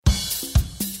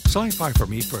Sci-Fi for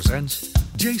Me presents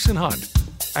Jason Hunt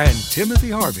and Timothy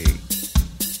Harvey.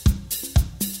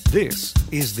 This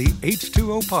is the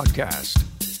H2O Podcast.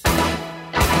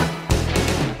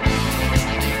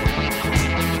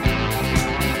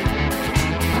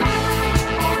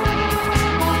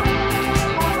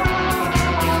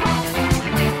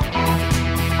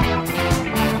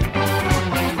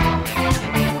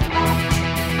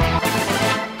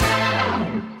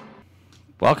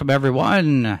 Welcome,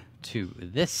 everyone, to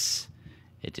this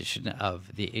edition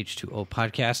of the H2O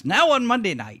Podcast, now on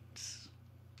Monday nights.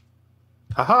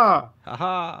 Haha.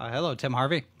 Haha. Hello, Tim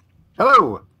Harvey.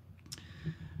 Hello.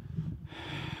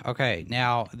 Okay,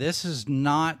 now, this is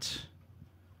not,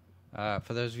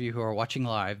 for those of you who are watching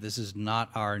live, this is not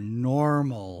our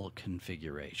normal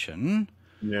configuration.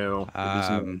 No.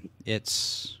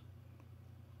 It's...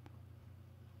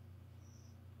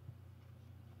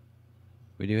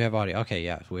 We do have audio. Okay,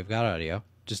 yeah, we've got audio.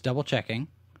 Just double checking.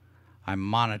 I'm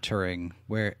monitoring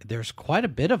where there's quite a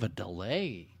bit of a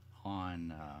delay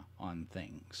on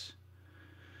things,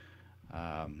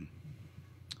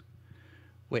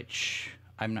 which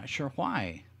I'm not sure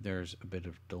why there's a bit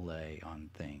of delay on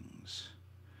things.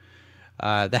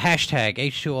 The hashtag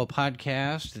H2O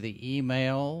Podcast, the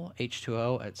email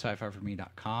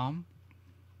h2o@scififorme.com,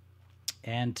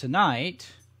 and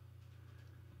tonight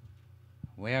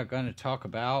we are going to talk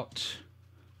about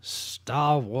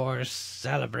Star Wars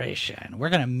Celebration. We're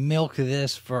going to milk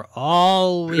this for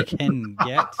all we can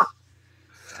get.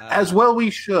 As well we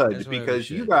should,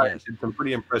 because you guys did some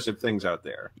pretty impressive things out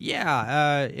there.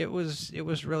 Yeah, it was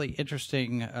really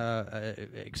interesting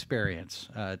experience,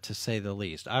 to say the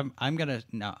least. I'm going to,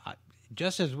 now,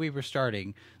 just as we were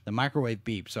starting, the microwave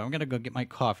beeped, so I'm going to go get my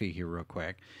coffee here real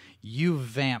quick. You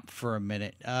vamp for a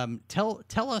minute.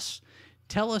 Tell us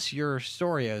your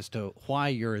story as to why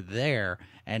you're there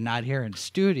and not here in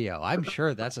studio. I'm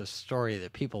sure that's a story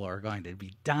that people are going to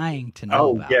be dying to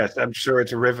know about. Oh, yes, I'm sure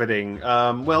it's riveting.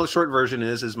 Well, the short version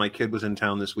is my kid was in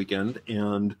town this weekend,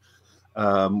 and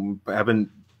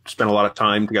haven't spent a lot of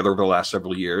time together over the last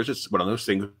several years. It's one of those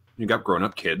things, you got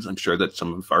grown-up kids. I'm sure that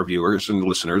some of our viewers and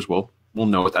listeners will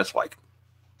know what that's like.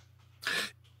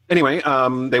 Anyway,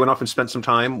 they went off and spent some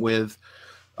time with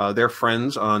their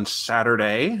friends on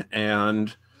Saturday,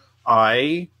 and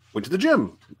I went to the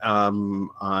gym.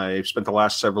 I spent the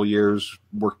last several years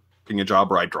working a job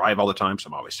where I drive all the time, so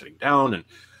I'm always sitting down, and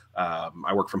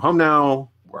I work from home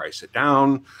now where I sit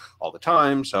down all the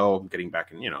time, so I'm getting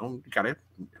back in, you got to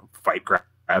fight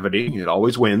gravity. It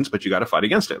always wins, but you got to fight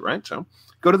against it, right? So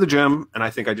go to the gym, and I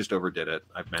think I just overdid it.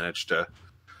 I've managed to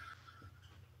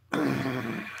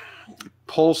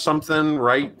pull something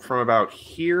right from about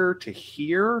here to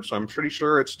here, so I'm pretty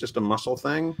sure it's just a muscle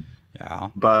thing. Yeah.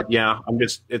 But yeah,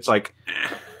 it's like,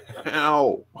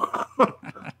 ow.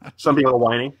 Something a little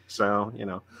whiny. So,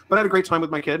 but I had a great time with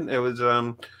my kid. It was,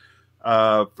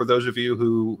 for those of you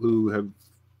who have,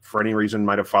 for any reason,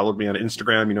 might have followed me on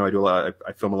Instagram,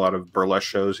 I film a lot of burlesque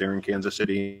shows here in Kansas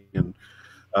City, and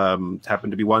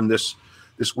happened to be one this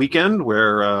weekend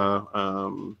where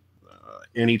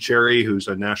Annie Cherry, who's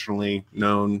a nationally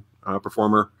known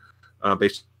performer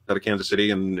based out of Kansas City,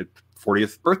 and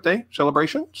 40th birthday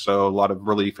celebration. So a lot of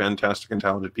really fantastic and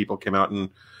talented people came out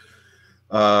and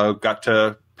got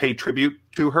to pay tribute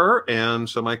to her. And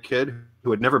so my kid, who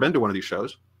had never been to one of these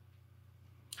shows,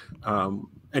 they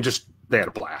had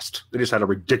a blast. They just had a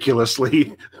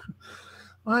ridiculously,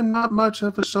 I'm not much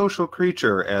of a social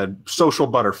creature, and social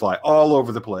butterfly all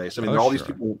over the place. I mean, all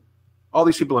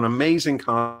these people in amazing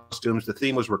costumes. The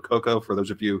theme was Rococo, for those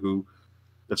of you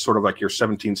that's sort of like your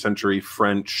 17th century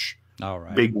French,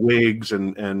 big wigs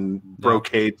and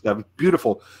brocade stuff.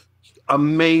 Beautiful,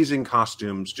 amazing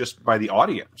costumes just by the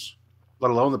audience, let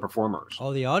alone the performers.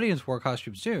 Oh, the audience wore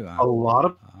costumes too. A lot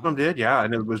of them did, yeah,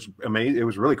 and it was amazing. It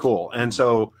was really cool. And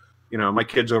so, my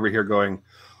kid's over here going,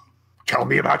 "Tell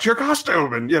me about your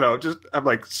costume," and I'm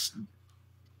like,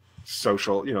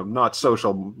 social, not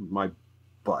social, my.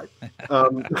 But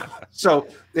so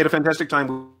they had a fantastic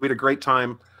time. We had a great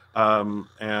time. And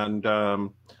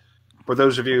for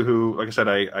those of you who, like I said,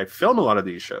 I film a lot of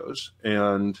these shows,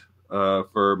 and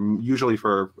usually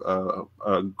for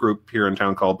a group here in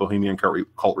town called Bohemian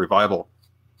Cult Revival.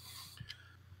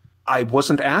 I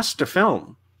wasn't asked to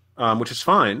film, which is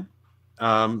fine.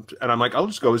 And I'm like, I'll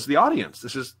just go as the audience.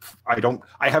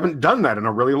 I haven't done that in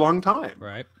a really long time.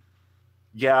 Right.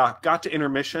 Yeah, got to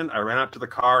intermission. I ran out to the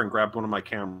car and grabbed one of my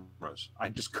cameras. I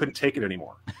just couldn't take it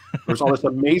anymore. There was all this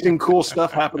amazing, cool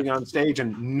stuff happening on stage,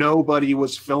 and nobody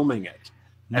was filming it.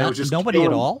 And it was just nobody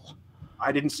at all?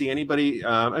 I didn't see anybody.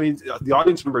 The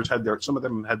audience members some of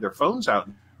them had their phones out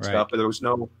and stuff, but there was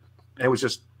no, it was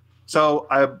just So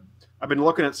I've been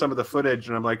looking at some of the footage,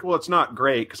 and I'm like, well, it's not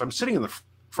great because I'm sitting in the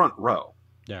front row.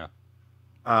 Yeah.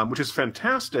 Which is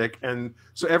fantastic. And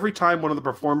so every time one of the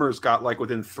performers got like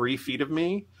within 3 feet of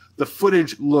me, the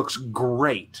footage looks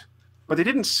great, but they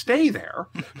didn't stay there.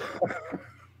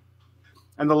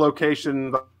 And the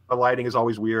location, the lighting is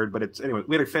always weird, but anyway,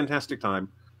 we had a fantastic time.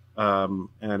 And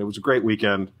it was a great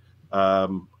weekend.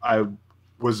 I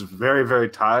was very, very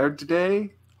tired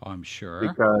today. Oh, I'm sure.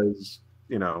 Because,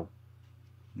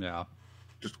 yeah,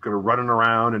 just kind of running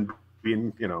around and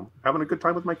being, having a good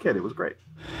time with my kid. It was great.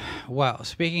 Well,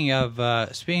 speaking of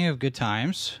good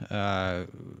times,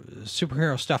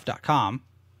 superherostuff.com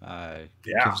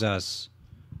gives us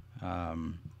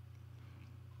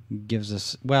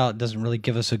well, it doesn't really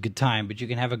give us a good time, but you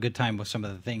can have a good time with some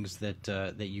of the things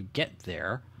that you get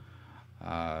there.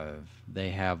 They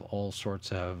have all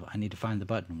sorts of. I need to find the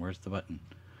button. Where's the button?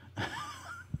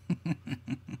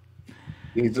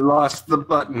 He's lost the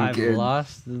button. I've kid.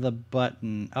 lost the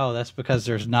button. Oh, that's because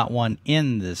there's not one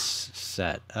in this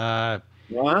set.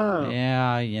 Wow.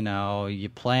 Yeah, you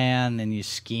plan and you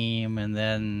scheme, and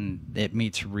then it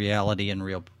meets reality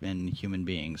and human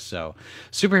beings. So,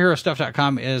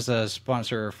 superherostuff.com is a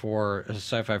sponsor for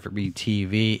Sci-Fi for Me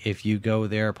TV. If you go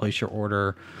there, place your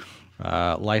order.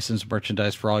 Licensed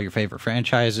merchandise for all your favorite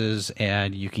franchises,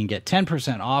 and you can get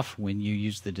 10% off when you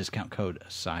use the discount code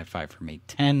Sci-Fi for Me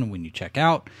 10 when you check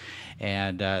out,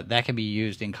 and that can be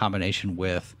used in combination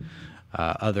with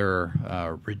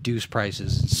other reduced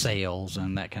prices and sales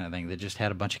and that kind of thing. They just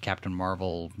had a bunch of Captain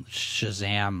Marvel,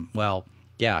 Shazam,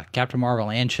 Captain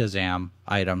Marvel and Shazam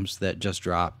items that just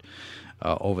dropped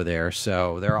over there.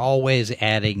 So they're always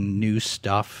adding new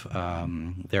stuff.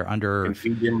 They're under... And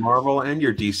feed your Marvel and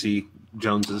your DC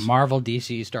Joneses. Marvel,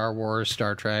 DC, Star Wars,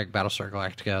 Star Trek, Battlestar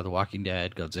Galactica, The Walking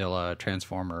Dead, Godzilla,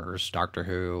 Transformers, Doctor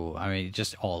Who. I mean,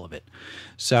 just all of it.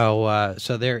 So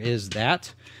there is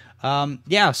that.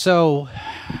 So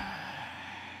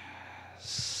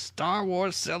Star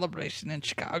Wars Celebration in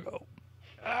Chicago.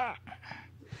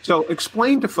 So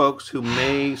explain to folks who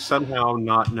may somehow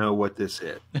not know what this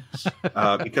is,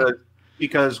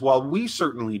 because while we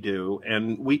certainly do,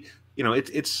 and we,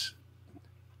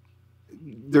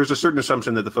 there's a certain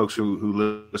assumption that the folks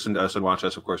who listen to us and watch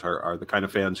us, of course, are the kind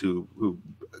of fans who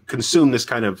consume this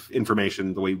kind of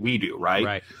information the way we do, right?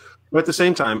 Right. But at the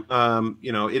same time,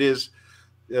 it is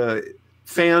the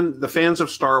fans of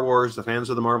Star Wars, the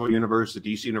fans of the Marvel Universe, the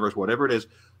DC Universe, whatever it is.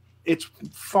 It's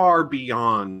far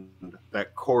beyond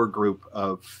that core group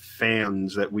of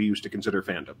fans that we used to consider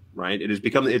fandom, right? It has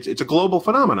become it's a global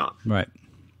phenomenon, right?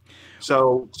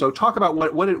 So talk about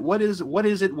what is it? Well,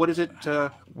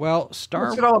 what's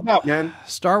it all about, man?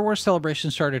 Star Wars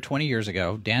Celebration started 20 years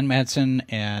ago. Dan Madsen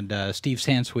and Steve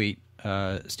Sansweet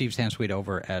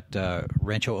over at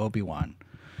Rancho Obi-Wan.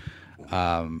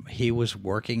 He was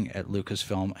working at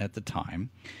Lucasfilm at the time.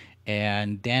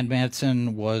 And Dan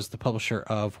Madsen was the publisher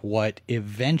of what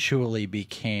eventually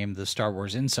became the Star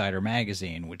Wars Insider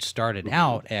magazine, which started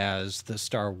out as the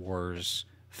Star Wars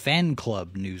Fan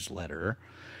Club newsletter.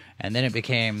 And then it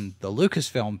became the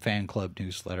Lucasfilm Fan Club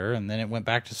newsletter. And then it went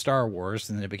back to Star Wars,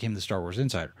 and then it became the Star Wars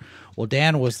Insider. Well,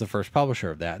 Dan was the first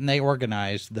publisher of that. And they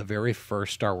organized the very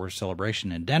first Star Wars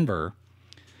celebration in Denver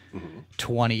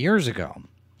 20 years ago.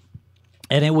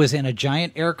 And it was in a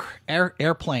giant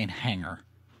airplane hangar.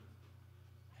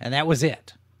 And that was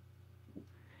it.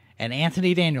 And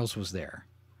Anthony Daniels was there.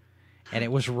 And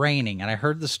it was raining. And I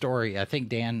heard the story. I think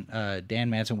Dan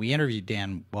Madsen, we interviewed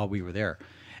Dan while we were there.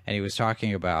 And he was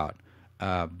talking about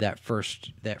that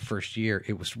first year.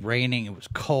 It was raining. It was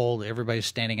cold. Everybody's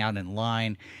standing out in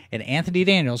line. And Anthony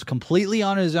Daniels, completely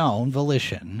on his own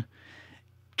volition,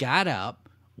 got up,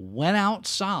 went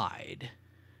outside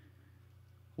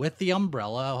with the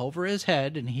umbrella over his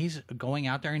head, and he's going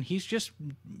out there, and he's just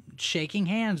shaking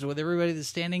hands with everybody that's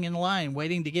standing in line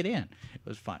waiting to get in. It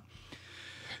was fun.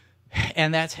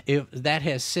 And that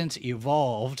has since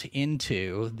evolved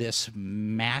into this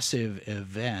massive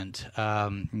event.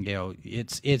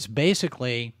 It's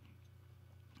basically,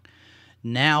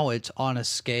 now it's on a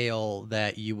scale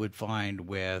that you would find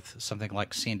with something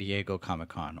like San Diego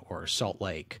Comic-Con or Salt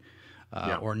Lake.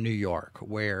 Or New York,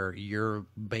 where you're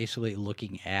basically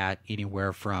looking at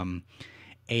anywhere from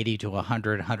 80 to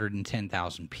 100,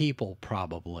 110,000 people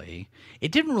probably.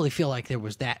 It didn't really feel like there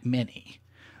was that many.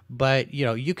 But,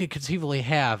 you could conceivably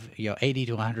have, 80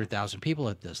 to 100,000 people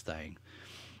at this thing.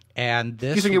 And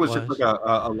this you think it was just like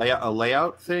a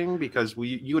layout thing? Because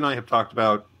you and I have talked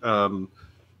about,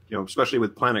 especially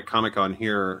with Planet Comic-Con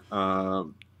here,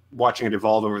 watching it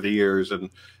evolve over the years, and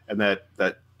that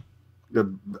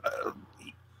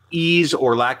ease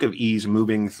or lack of ease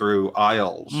moving through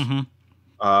aisles. Mm-hmm.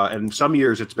 And some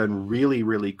years it's been really,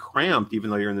 really cramped, even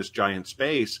though you're in this giant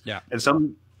space. Yeah. And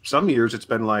some years it's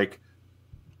been like,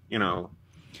 you know,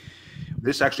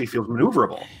 this actually feels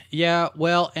maneuverable. Yeah,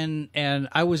 well, and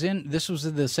this was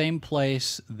in the same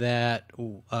place that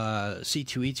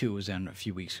C2E2 was in a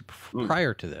few weeks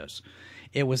prior to this.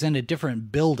 It was in a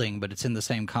different building, but it's in the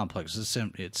same complex. It's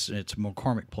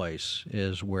McCormick Place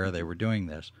is where they were doing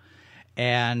this,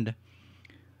 and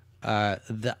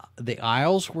the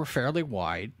aisles were fairly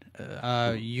wide.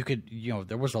 You could,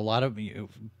 there was a lot of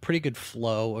pretty good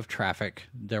flow of traffic.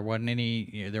 There weren't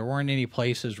any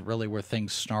places really where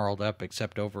things snarled up,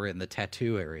 except over in the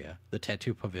tattoo area, the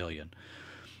tattoo pavilion.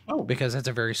 Oh, because that's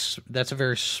a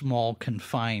very small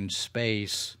confined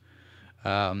space.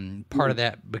 Part of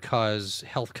that because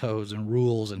health codes and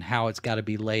rules and how it's got to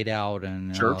be laid out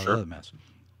and all the other mess.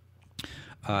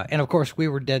 And of course, we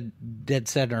were dead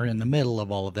center in the middle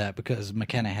of all of that because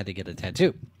McKenna had to get a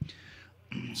tattoo.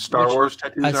 Star Wars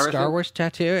tattoos. A Star Wars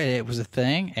tattoo. It was a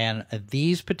thing, and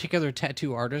these particular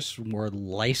tattoo artists were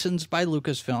licensed by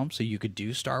Lucasfilm, so you could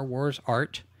do Star Wars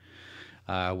art,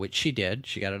 which she did.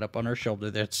 She got it up on her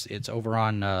shoulder. It's over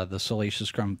on the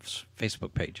Salacious Scrum's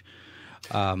Facebook page.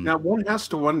 Now, one has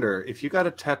to wonder if you got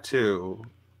a tattoo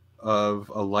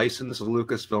of a licensed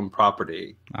Lucasfilm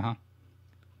property. Uh-huh.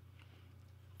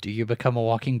 Do you become a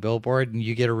walking billboard and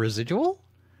you get a residual?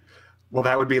 Well,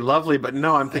 that would be lovely, but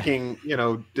no, I'm thinking,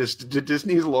 did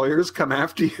Disney's lawyers come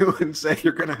after you and say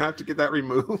you're going to have to get that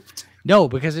removed? No,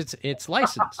 because it's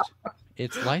licensed.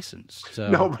 It's licensed. So.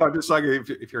 No, but I'm just like,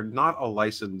 if you're not a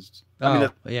licensed...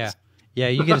 yeah,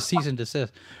 you get a cease and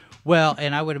desist. Well,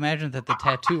 and I would imagine that the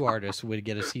tattoo artist would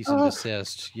get a cease and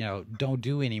desist. Don't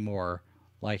do any more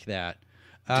like that.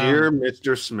 Dear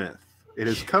Mr. Smith, it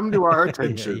has come to our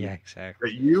attention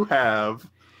exactly. that you have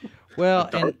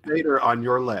Darth Vader on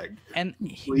your leg. And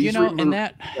Please and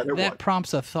that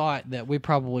prompts a thought that we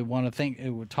probably want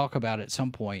to talk about at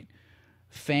some point.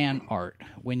 Fan art.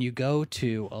 When you go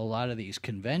to a lot of these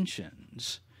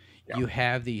conventions, you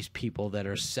have these people that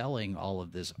are selling all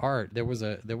of this art. There was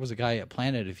a guy at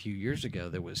Planet a few years ago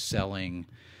that was selling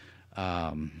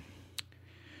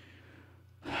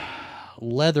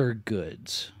leather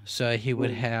goods. So he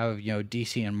would have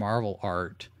DC and Marvel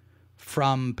art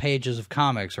from pages of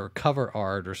comics or cover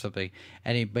art or something,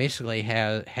 and he basically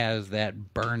has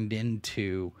that burned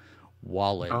into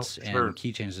wallets and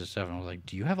keychains and stuff. And I was like,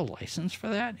 "Do you have a license for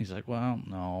that?" And he's like, "Well,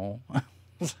 no." I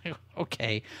was like,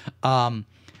 "Okay."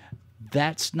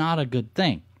 That's not a good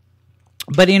thing.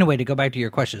 But anyway, to go back to your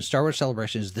question, Star Wars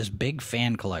Celebration is this big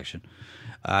fan collection.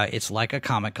 It's like a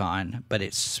Comic-Con, but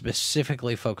it's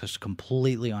specifically focused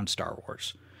completely on Star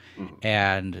Wars. Mm-hmm.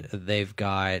 And they've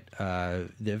got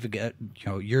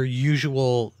your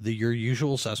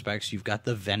usual suspects. You've got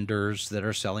the vendors that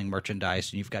are selling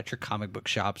merchandise, and you've got your comic book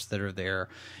shops that are there.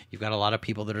 You've got a lot of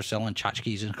people that are selling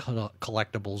tchotchkes and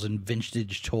collectibles and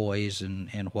vintage toys and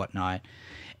whatnot.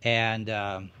 And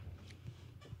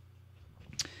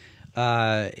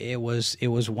it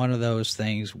was one of those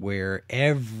things where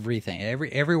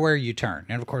everywhere you turn,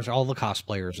 and of course all the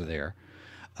cosplayers are there.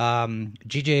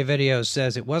 GJ Video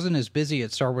says it wasn't as busy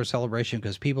at Star Wars Celebration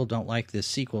because people don't like this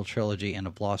sequel trilogy and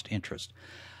have lost interest.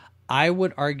 I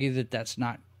would argue that that's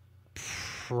not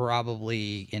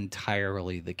probably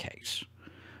entirely the case.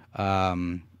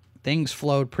 Things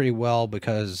flowed pretty well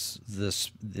because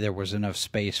there was enough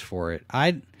space for it.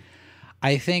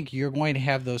 I think you're going to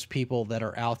have those people that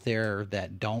are out there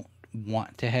that don't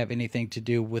want to have anything to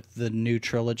do with the new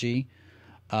trilogy.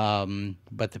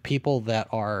 But the people that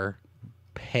are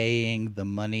paying the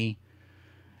money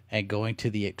and going to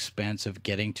the expense of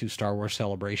getting to Star Wars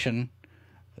Celebration,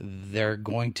 they're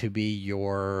going to be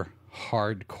your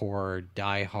hardcore,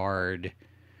 diehard,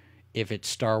 if it's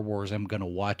Star Wars, I'm going to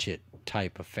watch it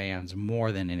type of fans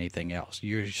more than anything else.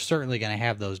 You're certainly going to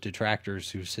have those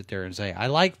detractors who sit there and say, I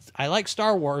like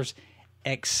Star Wars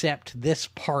except this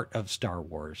part of Star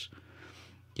Wars.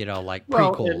 Like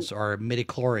prequels or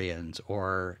midichlorians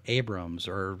or Abrams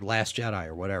or Last Jedi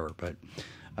or whatever. But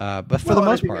for the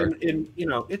most part,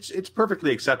 it's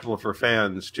perfectly acceptable for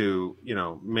fans to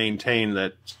maintain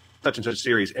that such and such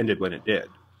series ended when it did,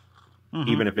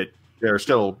 even if they're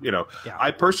still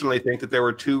I personally think that there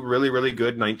were two really, really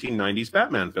good 1990s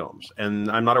Batman films,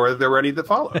 and I'm not aware that there were any that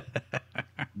followed.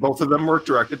 Both of them were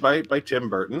directed by Tim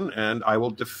Burton, and I will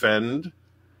defend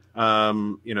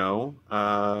Danny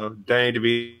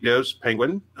DeVito's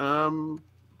Penguin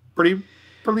pretty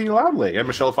loudly, and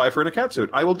Michelle Pfeiffer in a catsuit.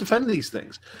 I will defend these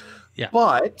things. Yeah.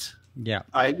 But Yeah.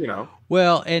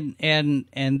 Well,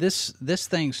 and this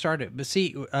thing started, but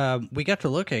see, we got to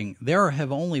looking. There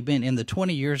have only been, in the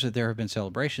 20 years that there have been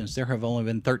celebrations, there have only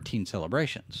been 13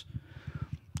 celebrations.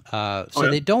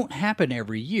 They don't happen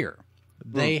every year.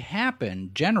 They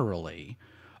happen generally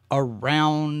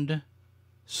around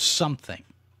something.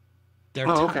 They're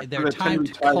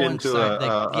timed to coincide.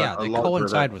 They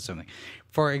coincide with something.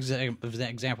 For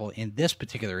example, in this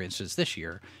particular instance this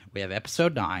year, we have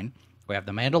episode 9. We have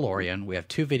The Mandalorian. We have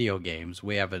 2 video games.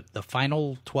 We have the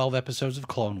final 12 episodes of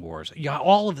Clone Wars. Yeah,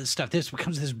 all of this stuff. This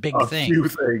becomes this big thing. A few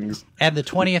things. And the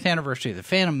 20th anniversary of The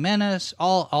Phantom Menace.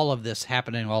 All of this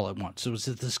happening all at once. So it was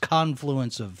this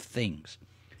confluence of things.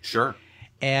 Sure.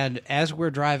 And as we're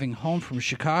driving home from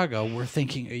Chicago, we're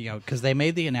thinking, because they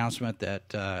made the announcement that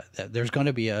there's going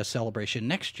to be a celebration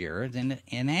next year in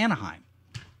Anaheim.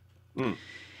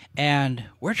 And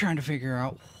we're trying to figure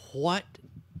out what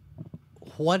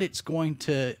it's going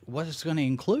to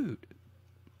include,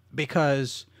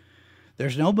 because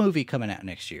there's no movie coming out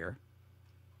next year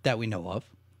that we know of.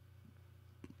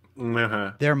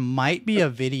 There might be a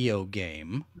video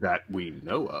game that we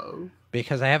know of,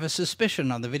 because I have a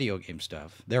suspicion on the video game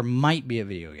stuff. There might be a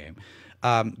video game.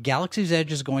 Galaxy's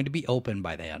Edge is going to be open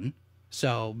by then,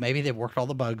 so maybe they've worked all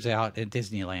the bugs out at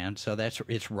Disneyland. So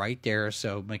it's right there.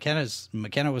 So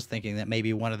McKenna was thinking that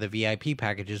maybe one of the VIP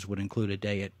packages would include a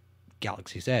day at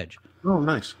Galaxy's Edge. Oh,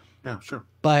 nice. Yeah, sure.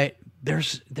 But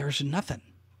there's nothing.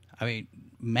 I mean,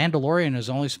 Mandalorian is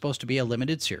only supposed to be a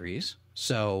limited series,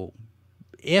 so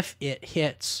if it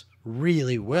hits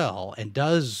really well and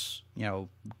does,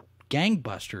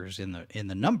 gangbusters in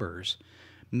the numbers,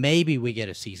 maybe we get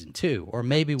a season 2, or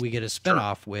maybe we get a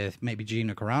spinoff with maybe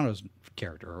Gina Carano's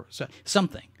character or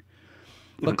something.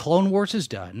 But Clone Wars is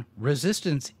done.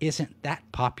 Resistance isn't that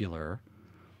popular,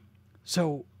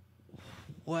 so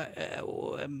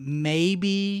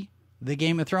maybe the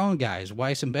Game of Thrones guys,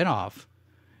 Weiss and Benioff,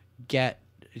 get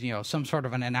some sort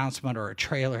of an announcement or a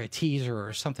trailer, a teaser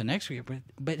or something next week.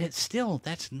 But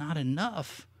that's not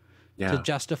enough to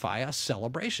justify a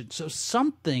celebration. So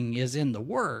something is in the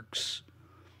works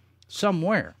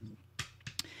somewhere.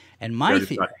 And my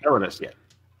theory, not telling us yet.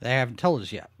 They haven't told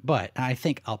us yet, but I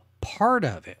think a part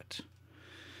of it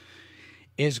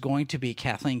is going to be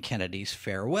Kathleen Kennedy's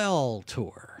farewell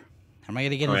tour. I'm going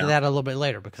to get into that a little bit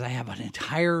later, because I have an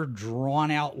entire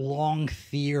drawn-out long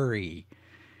theory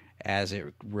as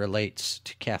it relates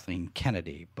to Kathleen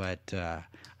Kennedy, but I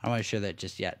don't want to share that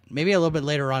just yet. Maybe a little bit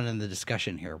later on in the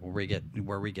discussion here,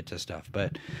 where we get to stuff.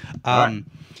 But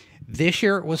this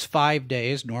year it was 5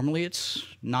 days. Normally it's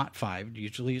not 5.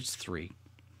 Usually it's 3.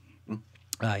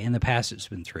 In the past it's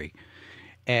been 3,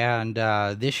 and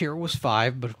this year it was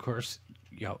 5. But of course,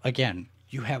 again,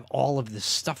 you have all of this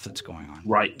stuff that's going on.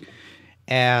 Right.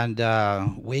 And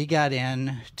we got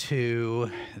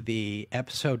into the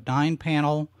episode 9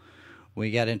 panel. We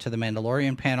got into the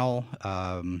Mandalorian panel.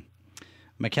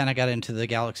 McKenna got into the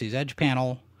Galaxy's Edge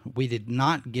panel. We did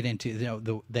not get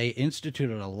into, they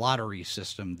instituted a lottery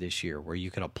system this year where you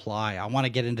could apply, I want to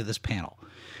get into this panel.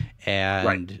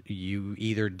 And you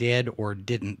either did or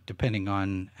didn't, depending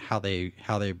on how they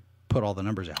put all the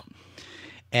numbers out.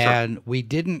 And we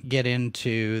didn't get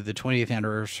into the 20th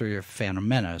anniversary of Phantom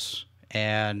Menace.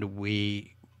 And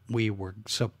we were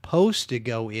supposed to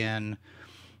go in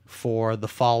for the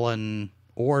Fallen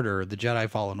Order, the Jedi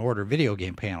Fallen Order video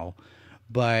game panel,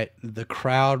 but the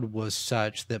crowd was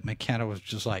such that McKenna was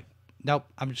just like, "Nope,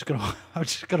 I'm just gonna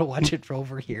watch it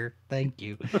over here. Thank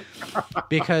you,"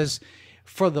 because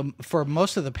for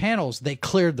most of the panels they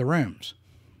cleared the rooms.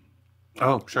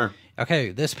 Oh, sure.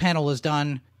 Okay, this panel is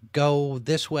done. Go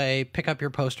this way. Pick up your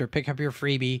poster. Pick up your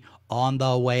freebie on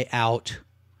the way out.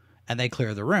 And they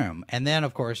clear the room. And then,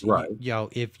 of course,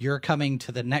 if you're coming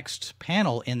to the next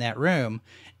panel in that room,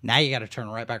 now you got to turn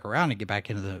right back around and get back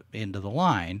into the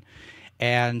line.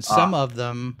 And some of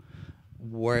them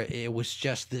it was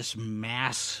just this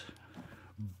mass,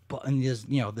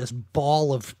 this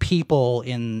ball of people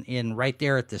in right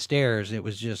there at the stairs. It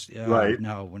was just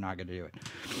no, we're not going to do it.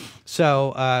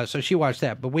 So she watched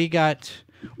that, but we got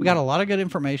a lot of good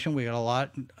information. We got a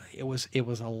lot. It was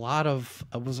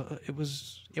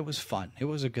fun. It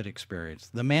was a good experience.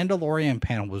 The Mandalorian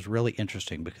panel was really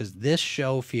interesting because this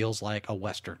show feels like a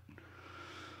Western.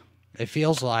 It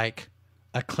feels like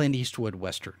a Clint Eastwood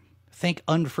Western. Think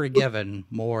Unforgiven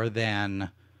more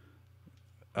than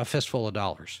A Fistful of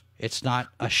Dollars. It's not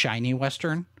a shiny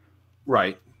Western.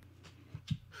 Right.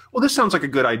 Well, this sounds like a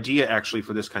good idea, actually,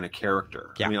 for this kind of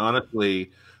character. Yeah. I mean,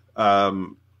 honestly,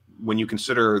 when you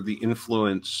consider the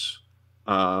influence,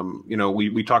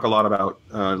 we talk a lot about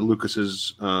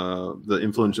Lucas's, the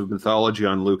influence of mythology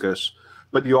on Lucas.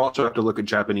 but you also have to look at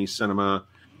Japanese cinema.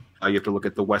 You have to look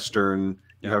at the Western.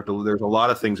 There's a lot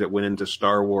of things that went into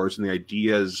Star Wars and the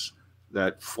ideas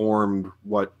that formed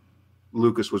what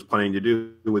Lucas was planning to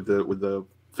do with the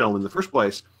film in the first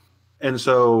place. And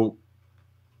so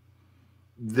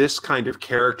this kind of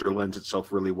character lends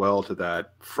itself really well to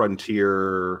that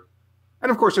frontier. And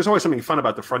of course, there's always something fun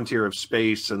about the frontier of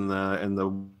space and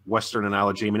the Western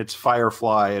analogy. I mean, it's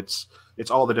Firefly. It's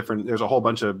all the different. There's a whole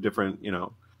bunch of different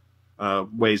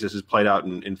ways this is played out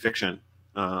in fiction.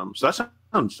 So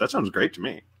that sounds great to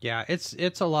me. Yeah,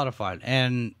 it's a lot of fun.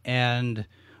 And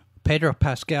Pedro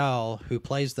Pascal, who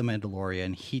plays the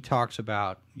Mandalorian, he talks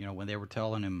about when they were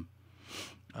telling him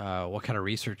what kind of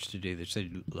research to do. They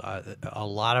said a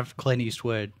lot of Clint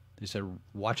Eastwood. They said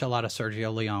watch a lot of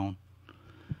Sergio Leone.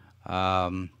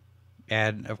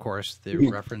 And of course the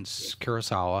reference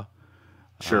Kurosawa.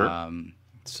 Sure.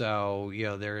 So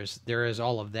there is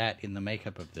all of that in the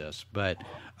makeup of this, but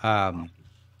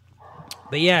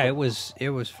yeah, it was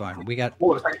fun. We got.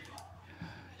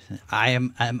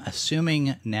 I'm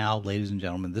assuming now, ladies and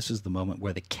gentlemen, this is the moment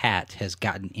where the cat has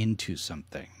gotten into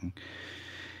something.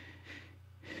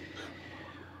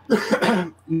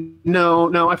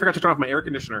 No, I forgot to turn off my air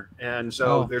conditioner, and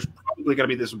so there's probably going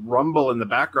to be this rumble in the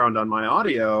background on my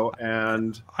audio.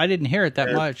 And I didn't hear it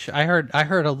that much. I heard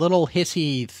a little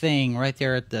hissy thing right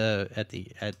there at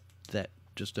that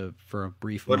just for a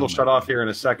brief moment. It'll shut off here in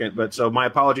a second, but so my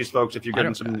apologies, folks, if you're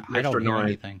getting some extra noise. I don't hear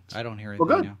anything. I don't hear anything.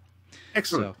 Well, good. Now.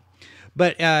 Excellent. So,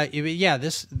 but yeah,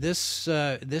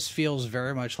 this feels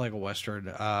very much like a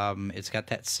Western. It's got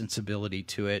that sensibility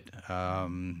to it.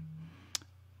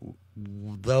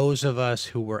 Those of us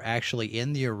who were actually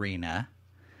in the arena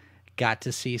got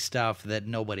to see stuff that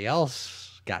nobody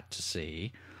else got to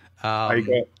see. Are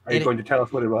you going to tell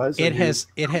us what it was? It has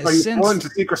are you sworn to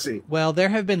secrecy? Well, there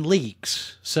have been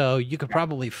leaks, so you could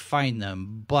probably find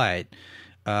them, but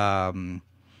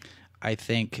I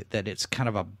think that it's kind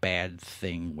of a bad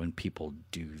thing when people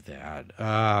do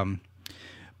that.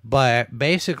 But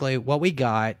basically, what we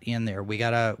got in there, we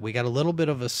got a little bit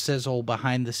of a sizzle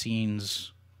behind the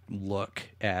scenes look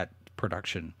at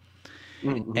production.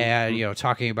 And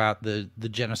talking about the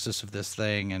genesis of this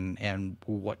thing and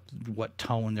what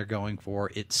tone they're going for.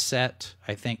 It's set,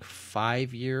 I think,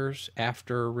 5 years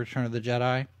after Return of the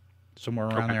Jedi, somewhere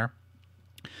around there.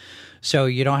 So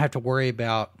you don't have to worry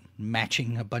about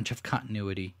matching a bunch of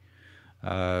continuity.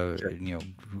 Sure.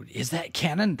 Is that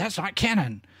canon? That's not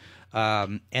canon.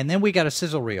 And then we got a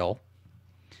sizzle reel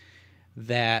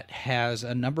that has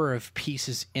a number of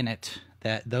pieces in it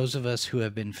that those of us who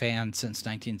have been fans since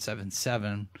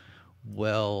 1977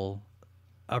 will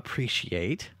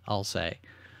appreciate, I'll say.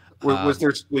 Was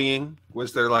there squeeing?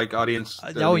 Was there like audience?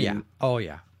 Oh yeah.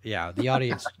 The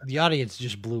audience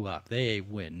just blew up. They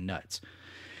went nuts.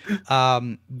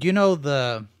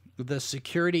 The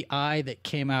security eye that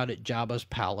came out at Jabba's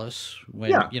palace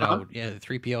when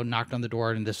 3PO knocked on the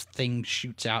door and this thing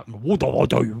shoots out and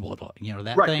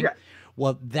that right, thing. Yeah.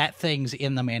 Well, that thing's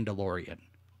in The Mandalorian.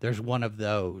 There's one of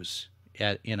those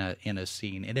in a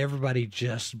scene, and everybody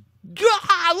just they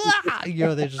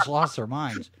just lost their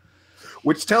minds.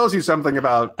 Which tells you something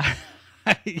about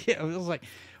it was like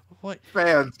what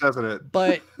fans, doesn't it?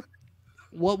 But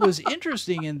what was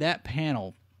interesting in that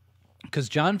panel, because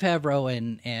Jon Favreau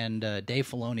and Dave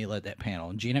Filoni led that panel,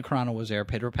 and Gina Carano was there,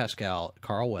 Pedro Pascal,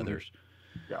 Carl Weathers.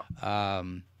 Yeah.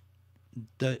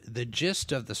 The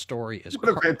gist of the story is what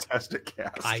a fantastic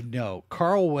cast. I know.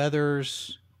 Carl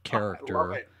Weathers'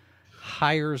 character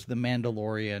hires the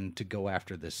Mandalorian to go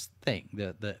after this thing,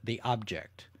 the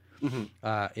object.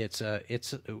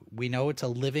 Mm-hmm. We know it's a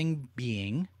living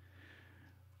being.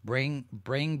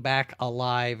 Bring back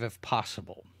alive if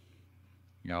possible.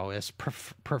 As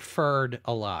preferred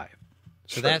alive.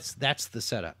 So sure. That's the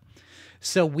setup.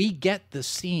 So we get the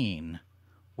scene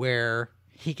where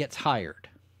he gets hired.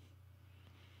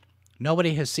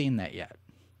 Nobody has seen that yet.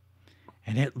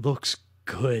 And it looks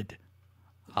good.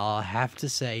 I'll have to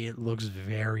say it looks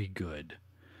very good.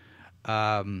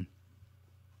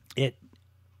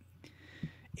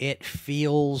 It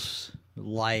feels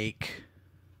like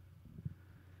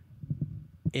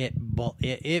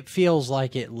it feels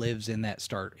like it lives in that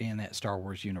Star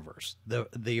Wars universe,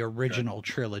 the original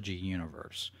trilogy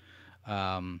universe,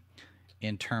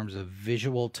 in terms of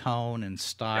visual tone and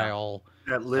style.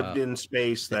 That lived in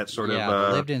space, that sort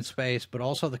of lived in space, but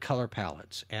also the color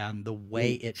palettes and the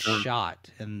way it's shot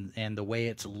and the way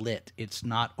it's lit. It's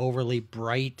not overly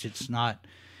bright.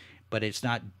 But it's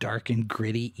not dark and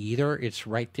gritty either. It's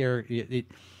right there.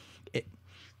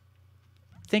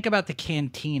 Think about the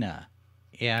cantina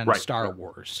in Star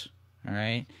Wars. All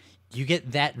right, you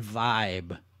get that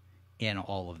vibe in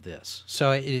all of this.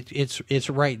 So it's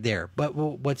right there. But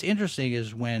what's interesting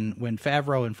is when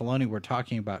Favreau and Filoni were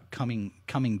talking about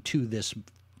coming to this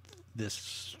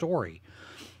story,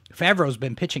 Favreau's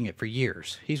been pitching it for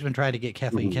years. He's been trying to get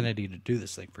Kathleen Kennedy to do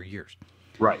this thing for years.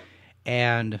 Right.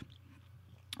 And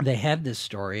they had this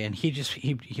story, and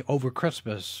he over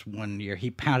Christmas one year, he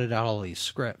pounded out all these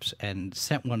scripts and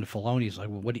sent one to Filoni. He's like,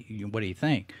 well, what do you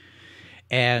think?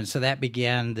 And so that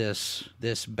began this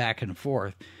back and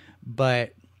forth.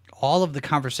 But all of the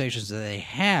conversations that they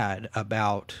had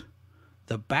about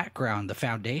the background, the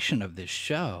foundation of this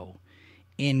show,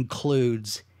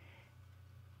 includes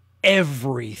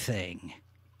everything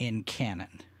in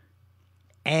canon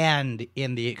and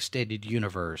in the extended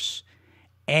universe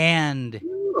and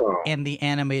in the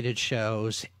animated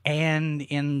shows and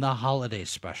in the holiday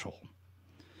special.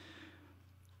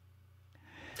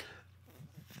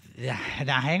 Now,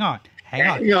 hang on.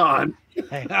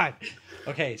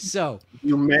 Okay, so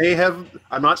you may have.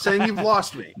 I'm not saying you've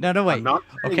lost me. No, wait. I'm not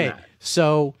saying okay, that.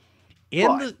 so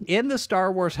in the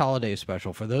Star Wars Holiday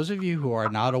Special, for those of you who are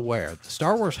not aware, the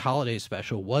Star Wars Holiday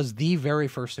Special was the very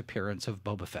first appearance of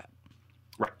Boba Fett.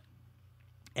 Right.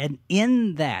 And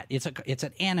in that, it's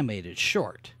an animated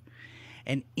short,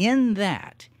 and in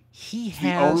that he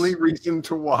has the only reason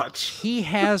to watch. He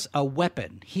has a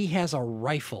weapon. He has a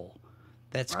rifle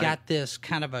that's got this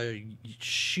kind of a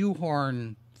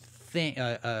shoehorn thing,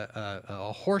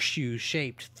 a horseshoe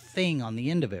shaped thing on the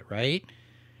end of it, right?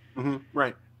 Mm-hmm.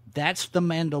 Right. That's the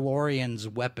Mandalorian's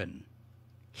weapon.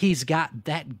 He's got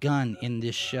that gun in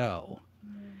this show.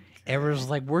 Everyone's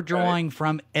like, we're drawing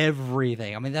from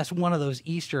everything. I mean, that's one of those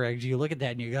Easter eggs. You look at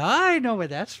that and you go, I know where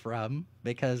that's from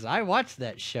because I watched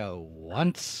that show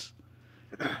once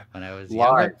when I was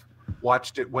younger.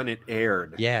 Watched it when it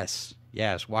aired. Yes,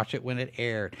 watch it when it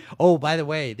aired. Oh, by the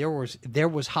way, there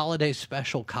was holiday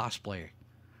special cosplay.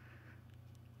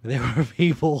 There were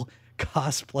people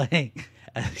cosplaying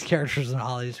as characters in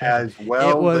holiday special. As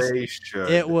well they should.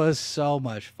 It was so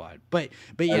much fun. But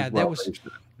yeah, well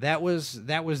that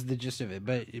was the gist of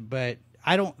it. But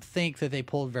I don't think that they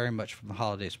pulled very much from the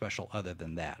holiday special other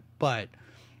than that. But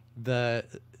the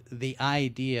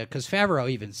idea, because Favreau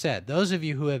even said, those of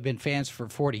you who have been fans for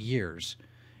 40 years,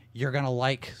 you're going to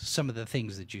like some of the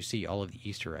things that you see, all of the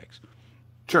Easter eggs.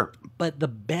 Sure. But the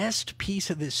best piece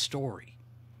of this story,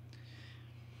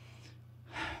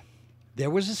 there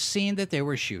was a scene that they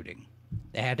were shooting.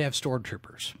 They had to have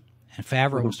stormtroopers. And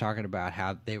Favreau was talking about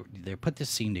how they put this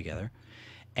scene together.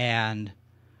 And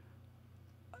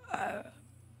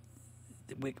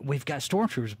we've got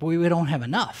stormtroopers, but we don't have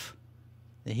enough.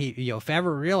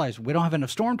 Favreau realized we don't have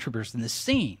enough stormtroopers in this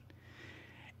scene.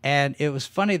 And it was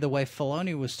funny the way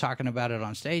Filoni was talking about it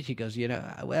on stage. He goes,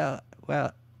 well,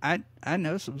 I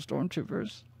know some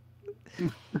stormtroopers.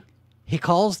 He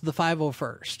calls the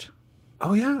 501st.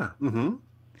 Oh, yeah. Mm-hmm.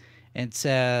 And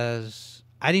says,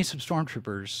 I need some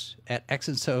stormtroopers at X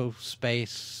and so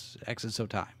space, X and so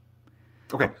time.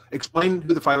 Okay, explain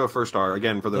who the 501st are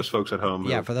again for those folks at home.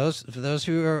 Yeah, for those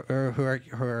who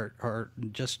are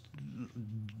just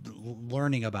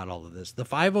learning about all of this. The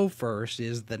 501st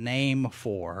is the name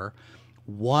for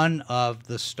one of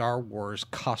the Star Wars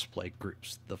cosplay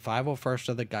groups. The 501st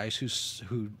are the guys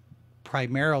who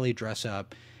primarily dress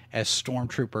up as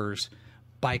stormtroopers,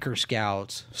 biker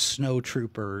scouts, snow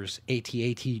troopers,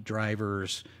 AT-AT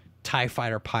drivers, TIE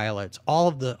fighter pilots, all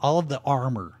of the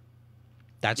armor.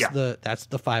 That's the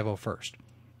 501st.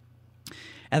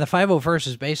 And the 501st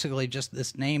is basically just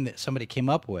this name that somebody came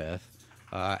up with.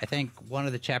 I think one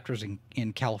of the chapters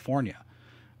in California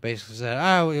basically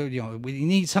said, we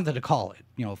need something to call it.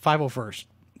 501st,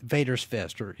 Vader's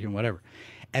Fist, or whatever.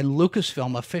 And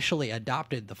Lucasfilm officially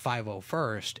adopted the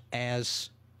 501st as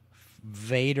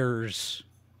Vader's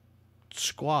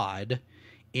squad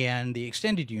in the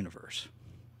extended universe.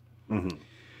 Mm-hmm.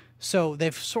 So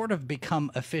they've sort of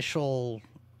become official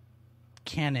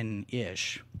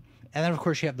canon-ish. And then, of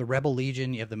course, you have the Rebel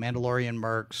Legion. You have the Mandalorian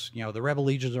mercs. The Rebel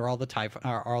Legions are all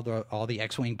the all the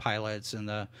X-wing pilots and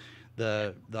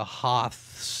the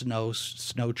Hoth snow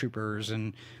troopers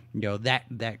and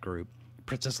that group,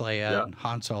 Princess Leia and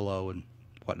Han Solo and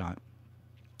whatnot.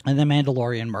 And the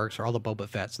Mandalorian mercs are all the Boba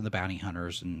Fetts and the bounty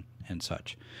hunters and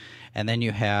such. And then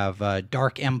you have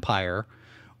Dark Empire,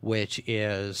 which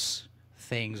is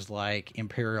things like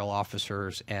Imperial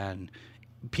officers and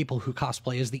people who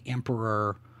cosplay as the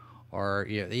Emperor. Or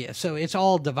so it's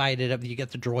all divided up. You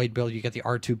get the droid build, you get the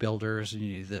R2 builders, and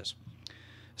you do this.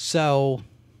 So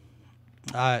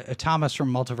Thomas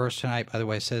from Multiverse Tonight, by the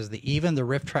way, says that even the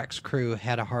Rift Tracks crew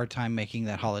had a hard time making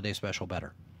that holiday special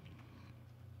better.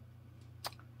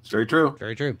 It's very true.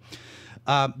 Very true.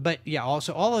 But yeah,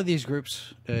 also all of these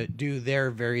groups do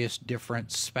their various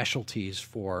different specialties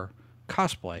for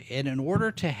cosplay. And in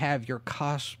order to have your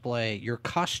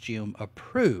costume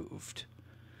approved,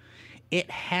 it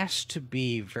has to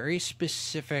be very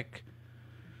specific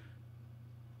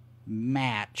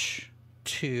match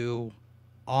to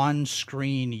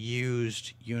on-screen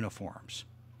used uniforms.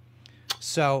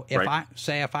 So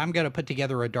if I'm going to put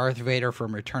together a Darth Vader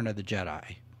from Return of the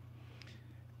Jedi,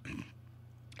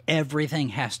 everything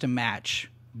has to match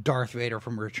Darth Vader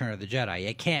from Return of the Jedi.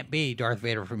 It can't be Darth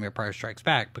Vader from Empire Strikes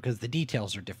Back because the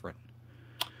details are different.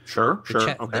 Sure.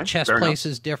 Okay. The chest plate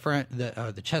is different.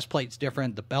 The chest plate's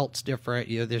different. The belt's different.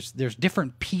 You know, there's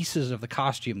different pieces of the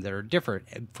costume that are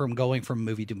different from going from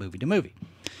movie to movie to movie.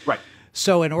 Right.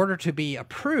 So in order to be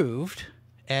approved,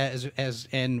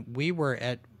 and we were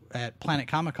at Planet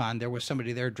Comic-Con, there was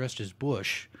somebody there dressed as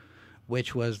Bush,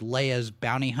 which was Leia's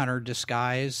bounty hunter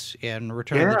disguise in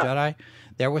Return of the Jedi.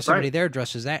 There was somebody there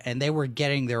dressed as that, and they were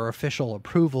getting their official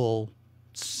approval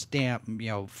stamp,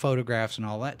 photographs and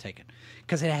all that taken.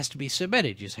 Because it has to be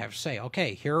submitted. You just have to say,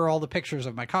 okay, here are all the pictures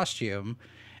of my costume.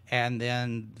 And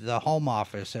then the home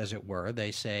office, as it were,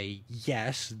 they say,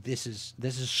 yes, this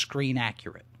is screen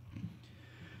accurate.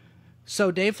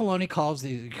 So Dave Filoni calls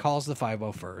the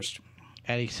 501st,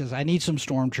 and he says, I need some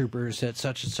stormtroopers at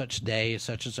such and such day,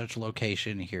 such and such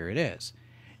location. Here it is.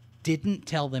 Didn't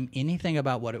tell them anything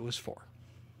about what it was for.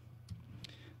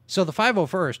 So the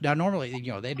 501st, now normally, they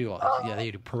do they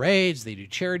do parades, they do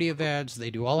charity events, they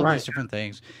do all of these different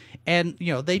things. And,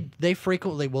 they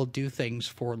frequently will do things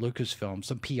for Lucasfilm,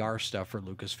 some PR stuff for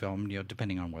Lucasfilm,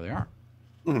 depending on where they are.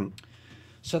 Mm-hmm.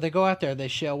 So they go out there, they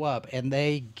show up, and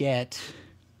they get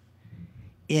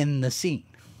in the scene.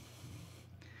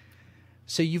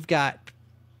 So you've got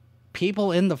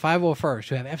people in the 501st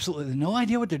who have absolutely no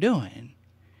idea what they're doing,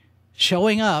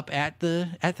 showing up at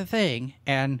the thing,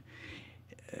 and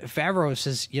Favreau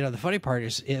says, the funny part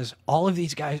is all of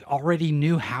these guys already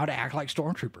knew how to act like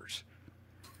stormtroopers.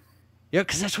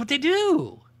 Because that's what they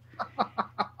do.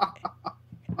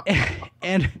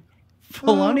 And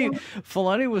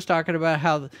Filoni was talking about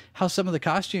how some of the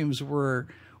costumes were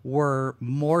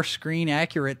more screen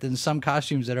accurate than some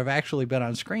costumes that have actually been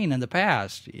on screen in the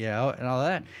past, and all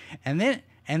that. And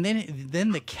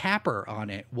then the capper on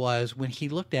it was when he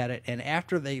looked at it, and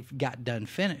after they got done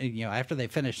after they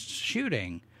finished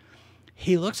shooting,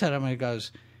 he looks at him and he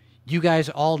goes, "You guys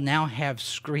all now have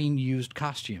screen used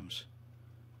costumes."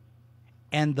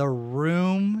 And the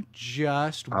room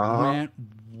just went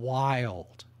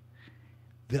wild.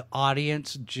 The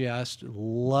audience just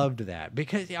loved that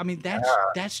because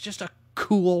that's just a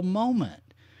cool moment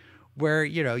where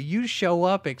you show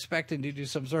up expecting to do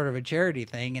some sort of a charity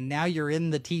thing, and now you're in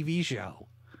the TV show.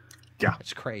 Yeah,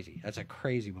 it's crazy. That's a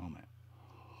crazy moment.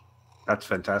 That's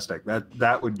fantastic.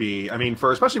 That would be.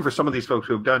 Especially for some of these folks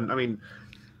who have done.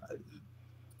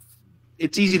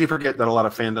 It's easy to forget that a lot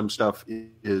of fandom stuff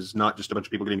is not just a bunch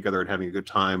of people getting together and having a good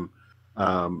time,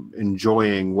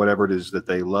 enjoying whatever it is that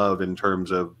they love in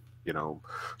terms of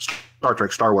Star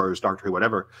Trek, Star Wars, Doctor Who,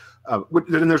 whatever.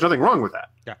 And there's nothing wrong with that.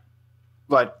 Yeah.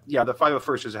 But yeah, the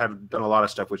 501st has done a lot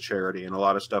of stuff with charity and a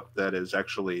lot of stuff that is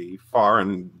actually far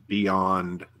and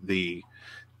beyond the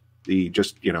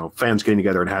just fans getting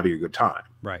together and having a good time.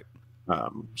 Right.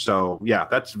 So yeah,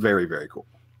 that's very, very cool.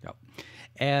 Yep.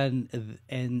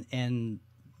 And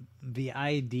the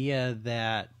idea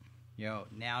that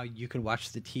now you can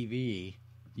watch the TV,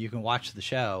 you can watch the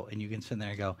show, and you can sit there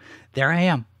and go, there I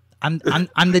am. I'm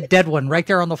the dead one right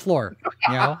there on the floor.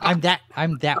 I'm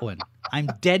that one. I'm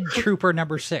dead trooper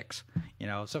number 6.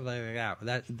 Something like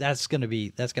that. That's gonna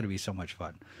be so much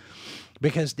fun.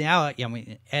 Because now,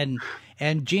 and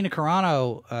Gina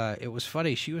Carano, it was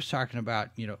funny. She was talking about,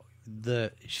 she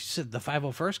said the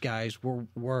 501st guys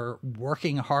were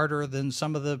working harder than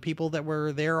some of the people that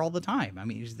were there all the time.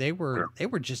 They were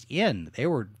just in. They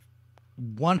were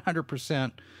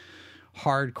 100%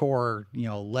 hardcore.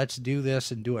 Let's do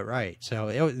this and do it right. So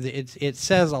it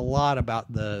says a lot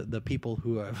about the people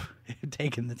who have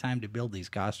taken the time to build these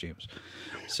costumes.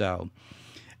 So.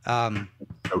 So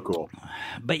cool.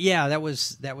 But yeah, that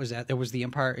was that. There was the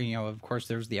Empire. Of course,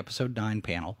 there was the episode 9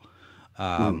 panel,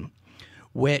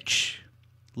 which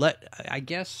I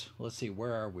guess let's see,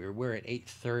 where are we? We're at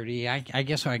 8:30. I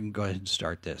guess I can go ahead and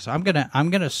start this. I'm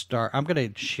gonna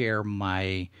share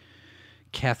my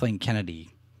Kathleen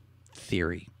Kennedy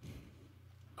theory.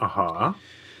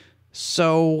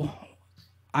 So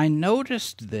I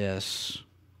noticed this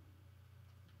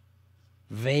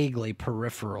vaguely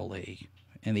peripherally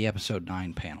in the episode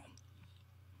 9 panel.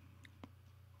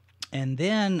 And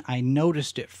then I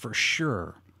noticed it for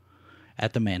sure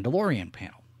at the Mandalorian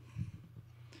panel.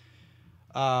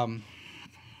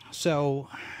 So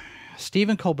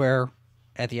Stephen Colbert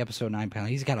at the episode 9 panel,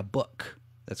 he's got a book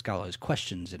that's got all his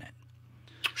questions in it.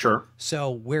 Sure.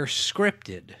 So we're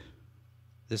scripted.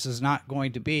 This is not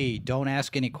going to be don't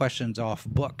ask any questions off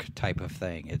book type of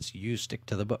thing. It's you stick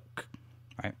to the book,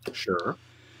 right? Sure.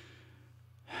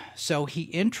 So he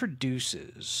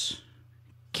introduces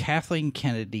Kathleen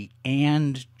Kennedy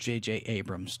and J.J.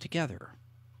 Abrams together.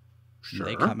 Sure.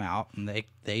 They come out and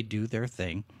they do their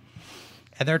thing.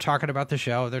 And they're talking about the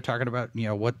show. They're talking about,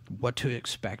 what to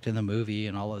expect in the movie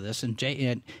and all of this. And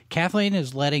Kathleen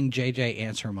is letting J.J.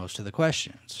 answer most of the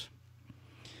questions.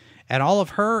 And all of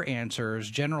her answers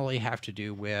generally have to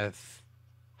do with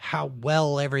how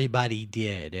well everybody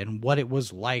did and what it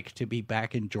was like to be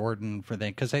back in Jordan for them.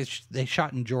 Because they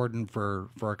shot in Jordan for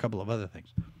a couple of other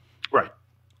things. Right.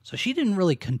 So she didn't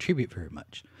really contribute very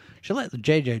much. She let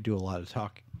JJ do a lot of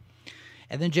talking.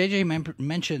 And then JJ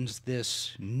mentions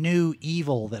this new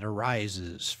evil that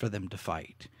arises for them to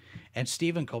fight. And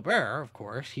Stephen Colbert, of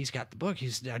course, he's got the book.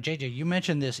 He's now, JJ, you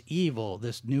mentioned this evil,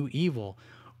 this new evil.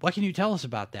 What can you tell us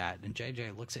about that? And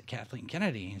JJ looks at Kathleen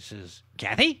Kennedy and he says,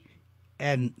 Kathy?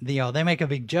 And, they make a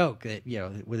big joke that,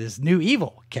 with this new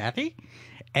evil, Kathy?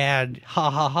 And ha,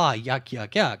 ha, ha, yuck, yuck,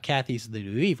 yuck, Kathy's the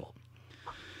new evil.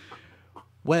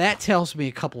 Well, that tells me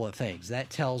a couple of things. That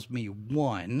tells me,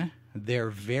 one,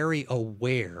 they're very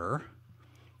aware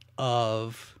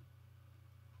of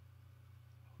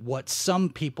what some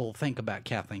people think about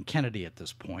Kathleen Kennedy at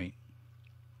this point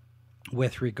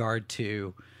with regard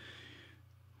to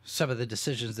some of the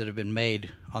decisions that have been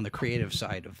made on the creative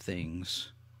side of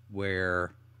things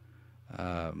where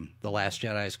The Last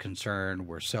Jedi is concerned,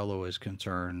 where Solo is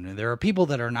concerned. And there are people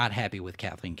that are not happy with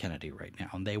Kathleen Kennedy right now,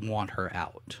 and they want her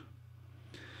out.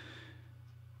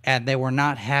 And they were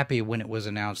not happy when it was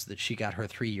announced that she got her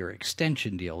 3-year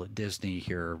extension deal at Disney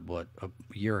here, a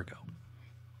year ago.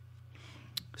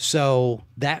 So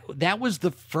that was the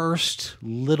first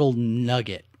little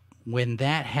nugget. When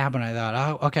that happened, I thought,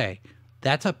 oh, okay,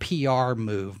 that's a PR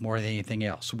move more than anything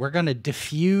else. We're going to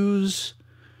diffuse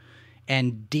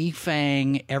and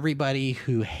defang everybody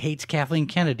who hates Kathleen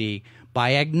Kennedy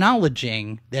by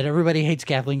acknowledging that everybody hates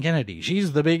Kathleen Kennedy.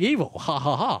 She's the big evil. Ha,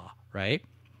 ha, ha. Right?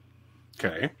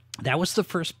 Okay. That was the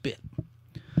first bit.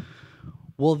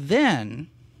 Well, then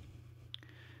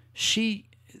she,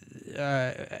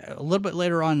 a little bit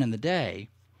later on in the day,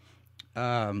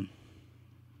 the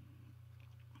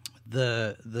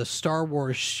Star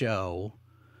Wars show,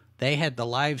 they had the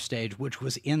live stage, which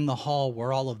was in the hall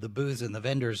where all of the booths and the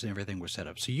vendors and everything were set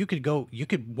up. So you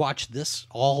could watch this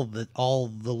all the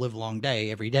live long day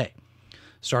every day,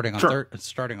 starting on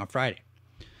starting on Friday.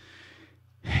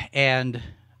 And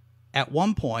at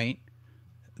one point,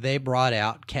 they brought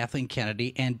out Kathleen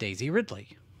Kennedy and Daisy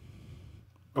Ridley.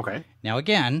 Okay. Now,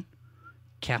 again,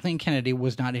 Kathleen Kennedy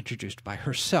was not introduced by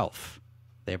herself.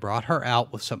 They brought her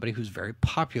out with somebody who's very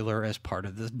popular as part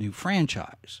of the new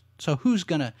franchise. So who's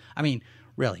going to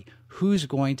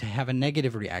have a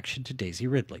negative reaction to Daisy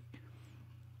Ridley?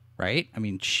 Right? I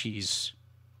mean, she's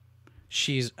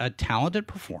a talented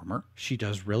performer. She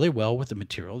does really well with the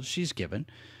material she's given.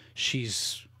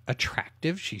 She's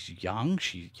attractive. She's young.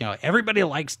 Everybody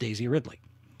likes Daisy Ridley.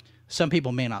 Some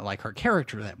people may not like her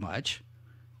character that much,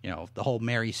 the whole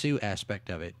Mary Sue aspect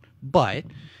of it, but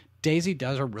Daisy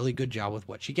does a really good job with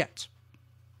what she gets.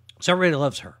 So everybody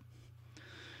loves her.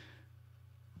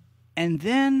 And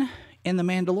then in the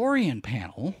Mandalorian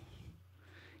panel,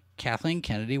 Kathleen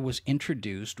Kennedy was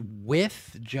introduced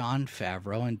with Jon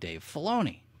Favreau and Dave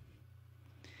Filoni.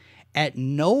 At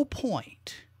no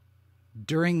point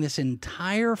during this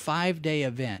entire 5-day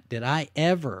event did I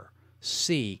ever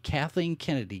see Kathleen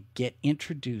Kennedy get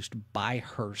introduced by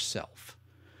herself,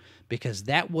 because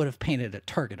that would have painted a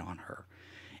target on her,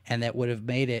 and that would have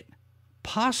made it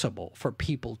possible for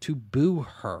people to boo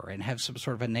her and have some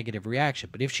sort of a negative reaction.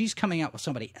 But if she's coming out with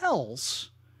somebody else,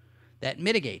 that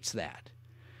mitigates that.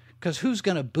 Because who's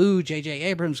going to boo J.J.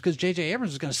 Abrams? Because J.J.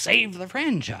 Abrams is going to save the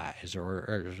franchise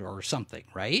or something,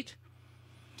 right?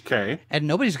 Okay. And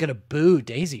nobody's going to boo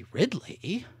Daisy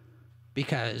Ridley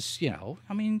because, yeah.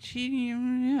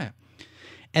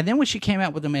 And then when she came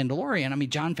out with The Mandalorian,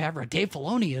 Jon Favreau, Dave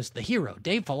Filoni is the hero.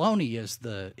 Dave Filoni is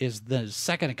the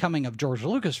second coming of George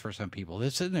Lucas for some people.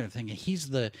 They're sitting there thinking he's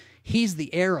the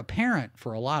heir apparent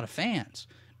for a lot of fans.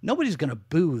 Nobody's going to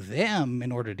boo them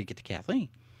in order to get to Kathleen.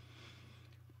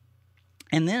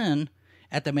 And then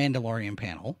at the Mandalorian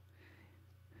panel,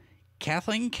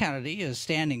 Kathleen Kennedy is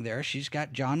standing there. She's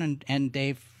got John and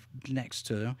Dave next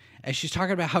to them, and she's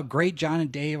talking about how great John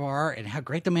and Dave are and how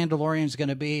great the Mandalorian is going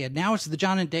to be. And now it's the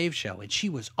John and Dave show, and she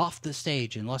was off the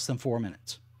stage in less than 4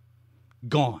 minutes.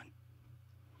 Gone.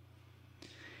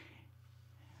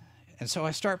 And so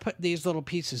I start putting these little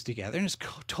pieces together, and it's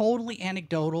totally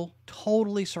anecdotal,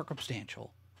 totally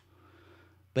circumstantial.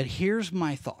 But here's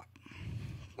my thought.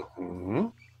 Mm-hmm.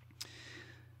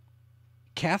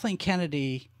 Kathleen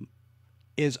Kennedy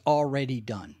is already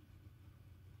done.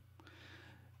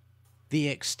 The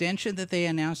extension that they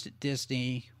announced at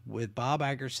Disney with Bob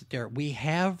Iger sit there, we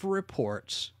have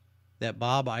reports that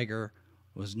Bob Iger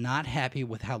was not happy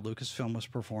with how Lucasfilm was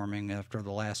performing after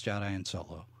The Last Jedi and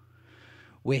Solo.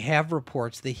 We have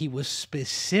reports that he was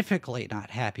specifically not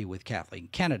happy with Kathleen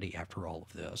Kennedy after all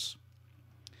of this.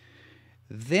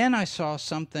 Then I saw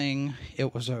something.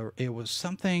 It was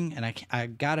something, and I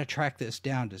got to track this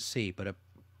down to see. But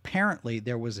apparently,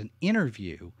 there was an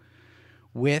interview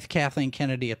with Kathleen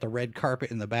Kennedy at the red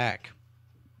carpet in the back,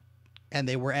 and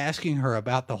they were asking her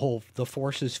about the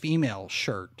Forces Female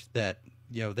shirt. That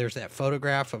there's that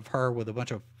photograph of her with a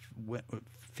bunch of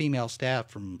female staff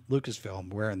from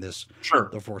Lucasfilm wearing this. Sure.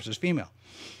 The Forces Female.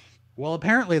 Well,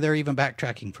 apparently, they're even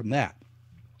backtracking from that.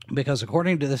 Because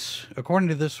according to this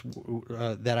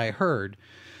that I heard,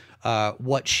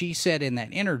 what she said in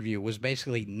that interview was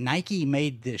basically Nike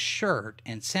made this shirt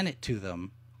and sent it to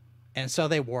them, and so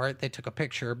they wore it. They took a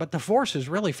picture, but the Force is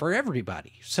really for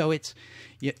everybody. So it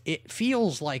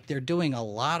feels like they're doing a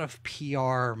lot of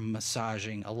PR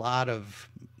massaging, a lot of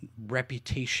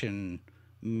reputation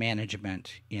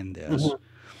management in this,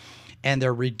 and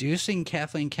they're reducing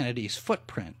Kathleen Kennedy's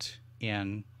footprint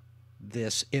in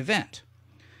this event.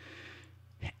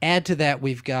 Add to that,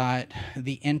 we've got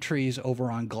the entries over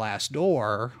on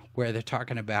Glassdoor where they're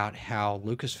talking about how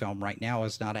Lucasfilm right now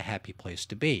is not a happy place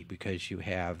to be because you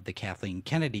have the Kathleen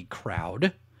Kennedy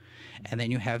crowd, and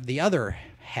then you have the other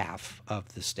half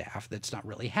of the staff that's not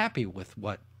really happy with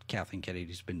what Kathleen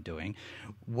Kennedy's been doing.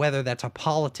 Whether that's a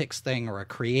politics thing or a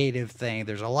creative thing,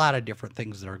 there's a lot of different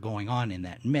things that are going on in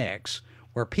that mix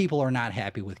where people are not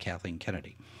happy with Kathleen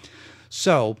Kennedy.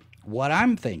 So what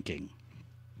I'm thinking...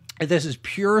 This is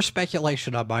pure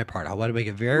speculation on my part. I want to make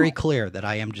it very clear that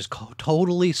I am just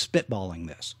totally spitballing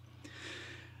this.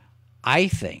 I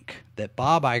think that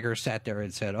Bob Iger sat there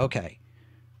and said, okay,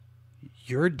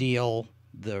 your deal,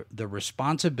 the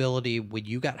responsibility when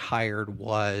you got hired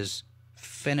was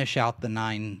finish out the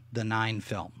nine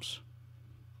films.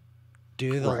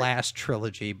 Do the last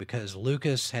trilogy, because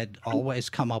Lucas had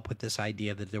always come up with this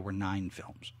idea that there were 9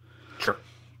 films. Sure.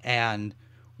 And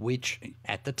which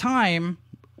at the time...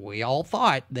 we all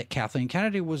thought that Kathleen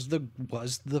Kennedy was the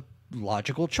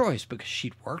logical choice because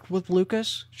she'd worked with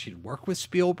Lucas, she'd worked with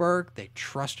Spielberg, they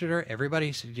trusted her.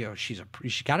 Everybody said, she's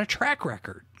got a track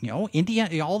record. All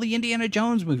the Indiana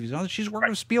Jones movies, she's worked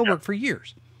with Spielberg for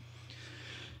years.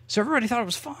 So everybody thought it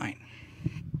was fine.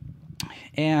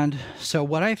 And so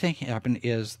what I think happened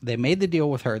is they made the deal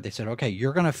with her. They said, okay,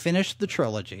 you're going to finish the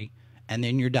trilogy and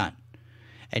then you're done.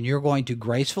 And you're going to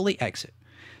gracefully exit.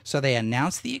 So they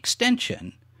announced the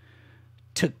extension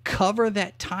to cover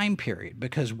that time period,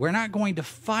 because we're not going to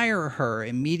fire her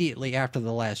immediately after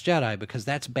The Last Jedi because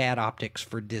that's bad optics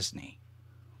for Disney.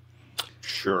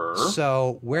 Sure.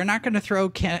 So we're not going to throw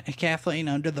Kathleen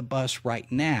under the bus right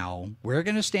now. We're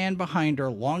going to stand behind her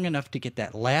long enough to get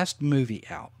that last movie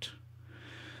out.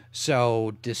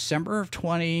 So December of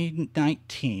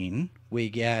 2019, we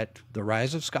get The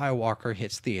Rise of Skywalker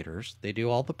hits theaters. They do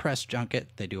all the press junket.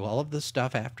 They do all of the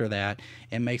stuff after that.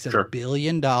 It makes $1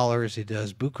 billion. It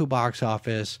does buku box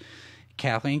office.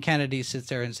 Kathleen Kennedy sits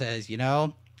there and says,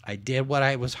 I did what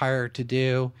I was hired to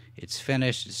do. It's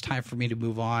finished. It's time for me to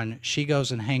move on. She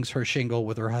goes and hangs her shingle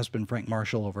with her husband, Frank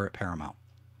Marshall, over at Paramount.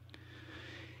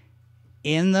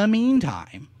 In the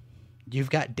meantime, you've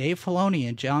got Dave Filoni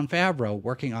and Jon Favreau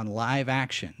working on live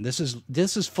action. This is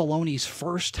Filoni's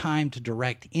first time to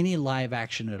direct any live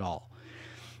action at all.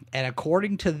 And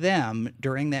according to them,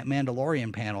 during that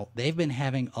Mandalorian panel, they've been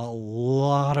having a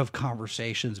lot of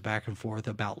conversations back and forth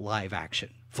about live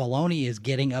action. Filoni is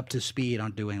getting up to speed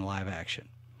on doing live action.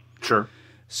 Sure.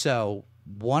 So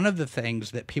one of the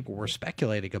things that people were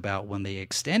speculating about when they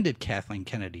extended Kathleen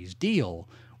Kennedy's deal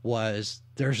was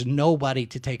there's nobody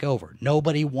to take over.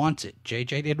 Nobody wants it.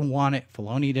 JJ didn't want it.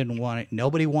 Filoni didn't want it.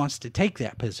 Nobody wants to take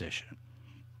that position.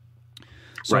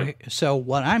 So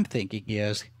what I'm thinking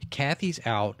is Kathy's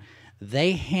out.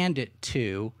 They hand it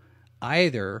to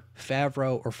either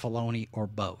Favreau or Filoni or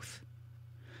both.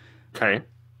 Okay.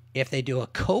 If they do a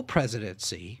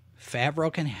co-presidency,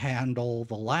 Favreau can handle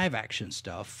the live action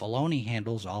stuff. Filoni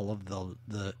handles all of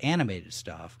the animated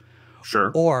stuff.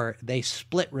 Sure. Or they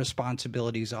split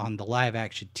responsibilities on the live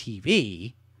action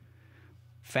TV.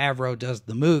 Favreau does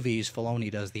the movies,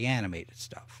 Filoni does the animated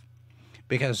stuff.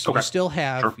 Because you still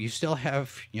got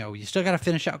to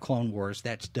finish out Clone Wars.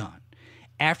 That's done.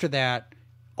 After that,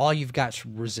 all you've got's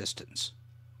resistance,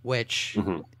 which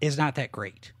Mhm. is not that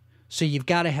great. So you've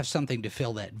got to have something to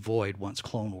fill that void once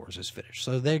Clone Wars is finished.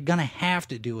 So they're going to have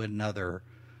to do another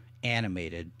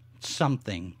animated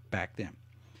something back then.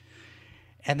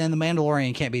 And then The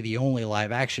Mandalorian can't be the only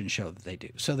live action show that they do.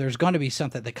 So there's going to be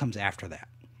something that comes after that.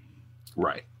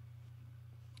 Right.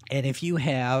 And if you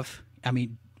have, I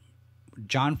mean,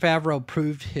 Jon Favreau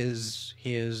proved his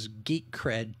geek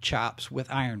cred chops with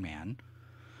Iron Man.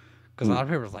 Because a lot of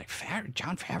people were like,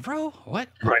 Jon Favreau? What?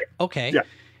 Right. Okay. Yeah.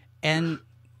 And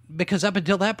because up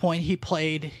until that point, he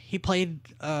played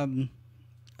Foggy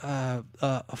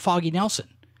Nelson.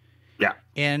 Yeah.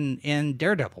 In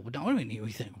Daredevil. We don't know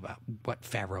anything about what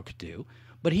Favreau could do,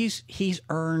 but he's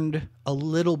earned a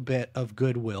little bit of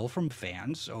goodwill from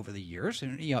fans over the years,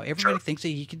 and everybody thinks that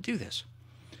he can do this.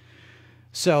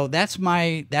 So that's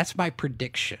my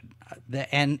prediction,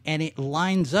 and it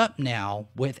lines up now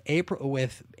with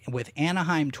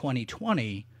Anaheim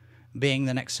 2020 being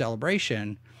the next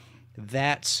celebration.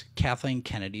 That's Kathleen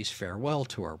Kennedy's farewell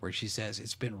tour, where she says,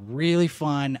 it's been really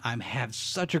fun. I'm having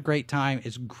such a great time.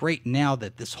 It's great now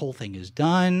that this whole thing is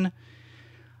done.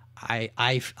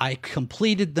 I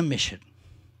completed the mission.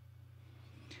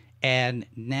 And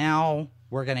now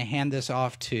we're going to hand this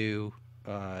off to,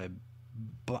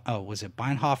 was it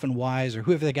Beinhoff and Wise, or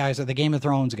whoever the guys are, the Game of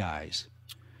Thrones guys.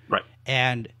 Right.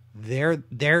 And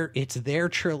it's their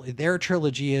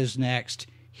trilogy is next.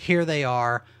 Here they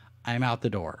are. I'm out the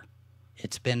door.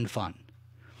 It's been fun.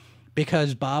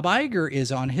 Because Bob Iger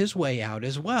is on his way out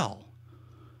as well.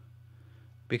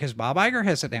 Because Bob Iger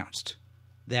has announced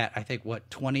that, I think,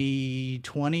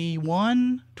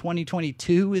 2021,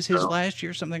 2022 is his last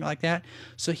year, something like that.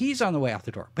 So he's on the way out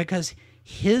the door because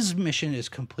his mission is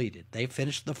completed. They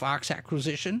finished the Fox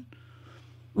acquisition.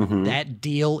 Mm-hmm. That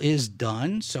deal is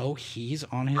done. So he's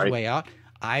on his way out.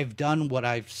 I've done what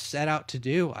I've set out to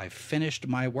do. I've finished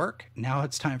my work. Now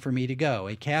it's time for me to go.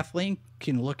 And Kathleen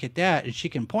can look at that and she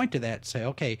can point to that and say,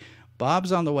 okay,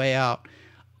 Bob's on the way out.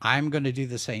 I'm going to do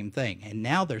the same thing. And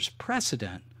now there's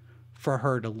precedent for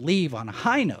her to leave on a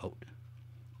high note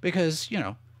because,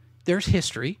 there's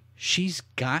history. She's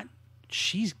got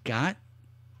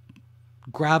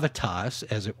gravitas,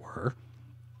 as it were.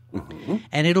 Mm-hmm.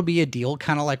 And it'll be a deal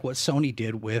kind of like what Sony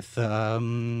did with,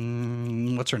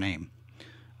 what's her name?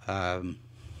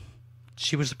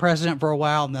 She was the president for a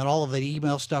while, and then all of the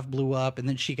email stuff blew up, and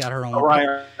then she got her own. Oh,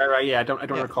 right. Yeah, I don't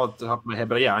recall it at the top of my head,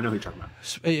 but yeah, I know who you're talking about.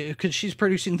 Because she's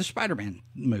producing the Spider-Man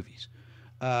movies.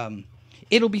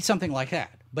 It'll be something like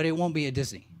that, but it won't be at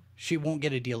Disney. She won't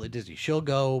get a deal at Disney. She'll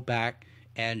go back,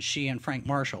 and she and Frank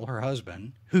Marshall, her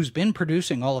husband, who's been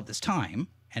producing all of this time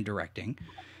and directing,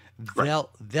 they'll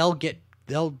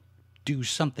do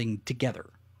something together.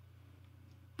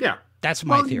 Yeah, that's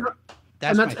my theory.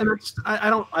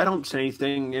 I don't see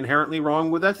anything inherently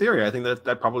wrong with that theory. I think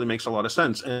that probably makes a lot of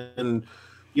sense. And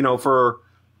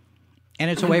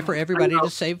it's a way for everybody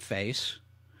to save face.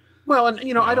 Well,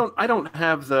 and I don't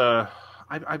have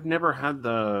I've never had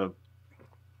the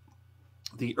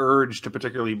urge to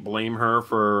particularly blame her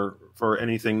for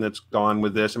anything that's gone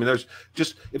with this. I mean, there's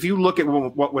just, if you look at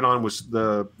what went on with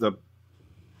the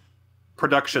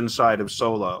production side of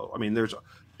Solo, I mean,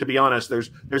 to be honest,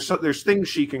 there's things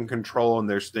she can control and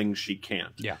there's things she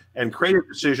can't. Yeah. And creative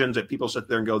decisions that people sit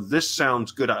there and go, this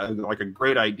sounds good, like a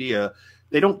great idea.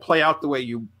 They don't play out the way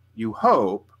you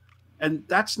hope, and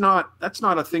that's not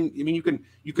a thing. I mean,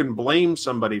 you can blame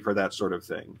somebody for that sort of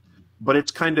thing, but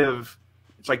it's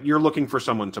like you're looking for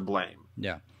someone to blame.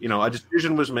 Yeah. A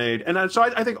decision was made, and so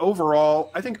I think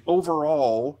overall,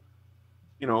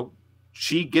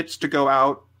 she gets to go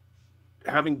out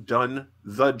having done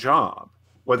the job.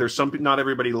 Whether not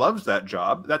everybody loves that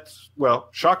job,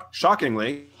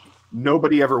 shockingly,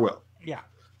 nobody ever will. Yeah.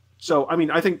 So, I mean,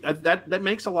 I think that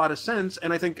makes a lot of sense,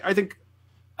 and I think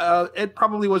it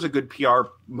probably was a good PR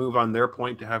move on their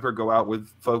point to have her go out with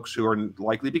folks who are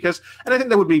likely and I think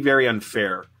that would be very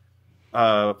unfair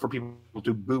for people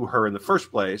to boo her in the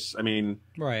first place. I mean,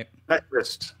 right? That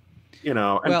just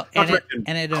Well, at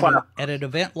an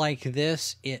event like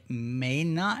this, it may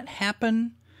not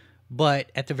happen.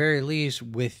 But at the very least,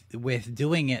 with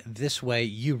doing it this way,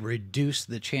 you reduce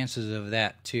the chances of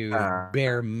that to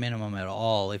bare minimum at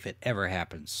all if it ever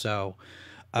happens. So,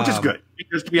 which is good,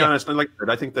 because to be honest,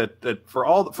 I think that for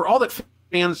all that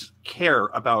fans care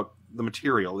about the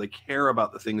material, they care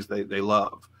about the things they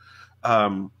love.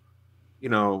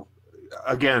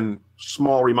 Again,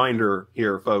 small reminder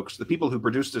here, folks: the people who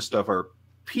produce this stuff are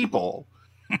people,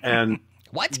 and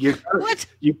what?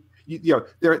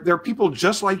 They're people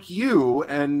just like you,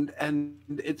 and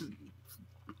it's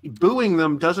booing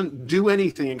them doesn't do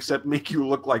anything except make you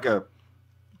look like a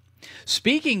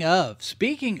Speaking of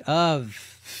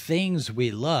things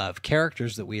we love,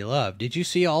 characters that we love, did you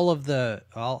see all of the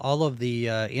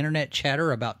internet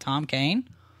chatter about Tom Kane?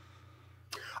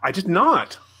 I did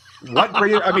not. What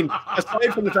great! I mean,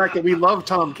 aside from the fact that we love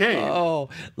Tom Kane. Oh,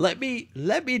 let me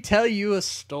tell you a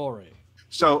story.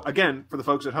 So again, for the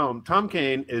folks at home, Tom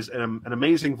Kane is an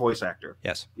amazing voice actor.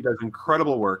 Yes, he does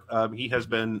incredible work. He has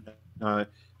been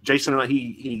Jason and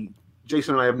I.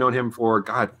 Jason and I have known him for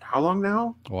God, how long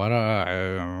now? What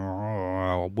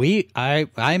I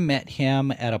met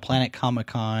him at a Planet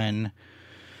Comic-Con.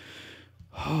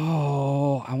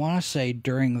 Oh, I want to say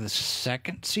during the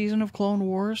second season of Clone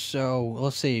Wars. So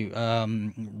let's see.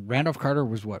 Randolph Carter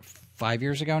was what, 5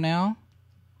 years ago now?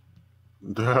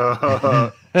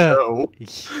 No,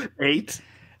 8.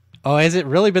 Oh, has it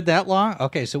really been that long?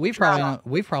 Okay, so we've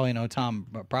probably known Tom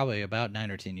probably about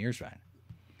 9 or 10 years, right?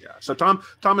 Yeah. So Tom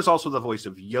is also the voice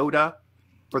of Yoda.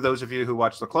 For those of you who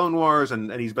watch the Clone Wars,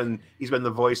 and he's been the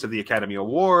voice of the Academy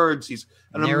Awards. He's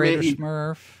an narrator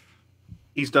Smurf.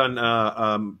 He's done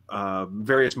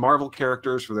various Marvel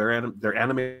characters for their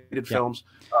animated films.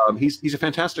 He's a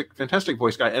fantastic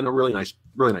voice guy and a really nice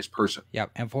person.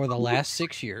 Yep. And for the last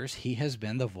 6 years, he has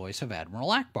been the voice of Admiral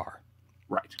Ackbar,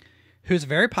 right? Who's a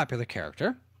very popular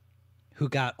character, who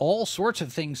got all sorts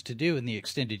of things to do in the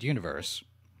extended universe.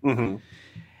 Mm-hmm.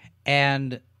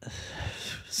 And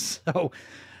so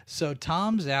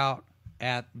Tom's out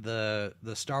at the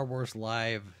Star Wars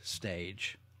Live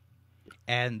stage,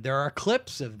 and there are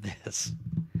clips of this.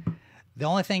 The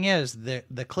only thing is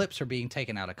the clips are being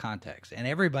taken out of context, and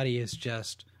everybody is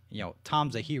just,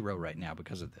 Tom's a hero right now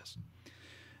because of this.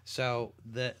 So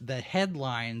the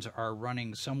headlines are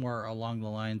running somewhere along the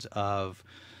lines of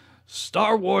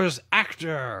Star Wars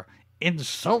actor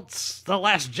insults the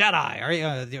Last Jedi,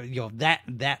 or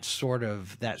that sort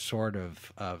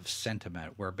of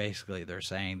sentiment, where basically they're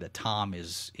saying that Tom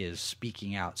is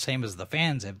speaking out, same as the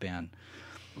fans have been,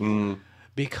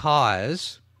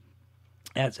 because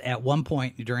at one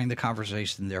point during the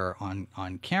conversation there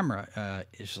on camera,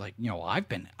 it's like, I've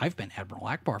been Admiral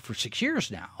Ackbar for 6 years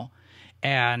now,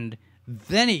 and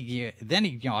then he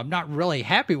I'm not really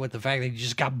happy with the fact that he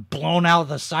just got blown out of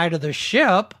the side of the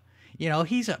ship.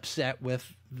 He's upset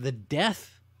with the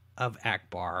death of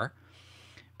Ackbar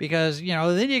because,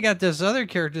 then you got this other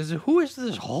character. Who is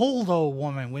this Holdo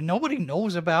woman when nobody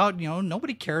knows about,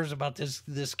 nobody cares about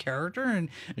this character, and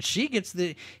she gets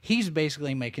he's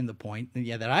basically making the point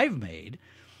that I've made,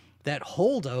 that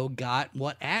Holdo got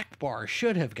what Ackbar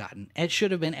should have gotten. It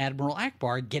should have been Admiral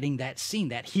Ackbar getting that scene,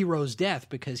 that hero's death,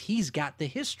 because he's got the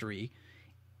history,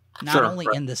 not only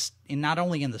in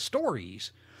the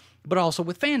stories, but also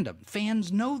with fandom.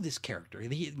 Fans know this character.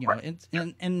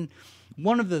 And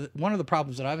one of the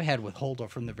problems that I've had with Holdo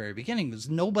from the very beginning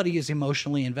is nobody is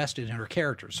emotionally invested in her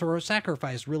character. So her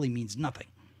sacrifice really means nothing.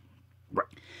 Right.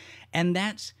 And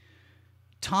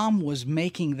Tom was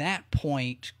making that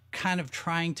point, kind of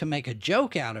trying to make a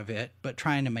joke out of it, but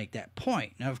trying to make that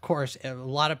point. Now, of course, a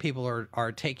lot of people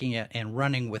are taking it and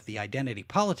running with the identity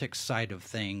politics side of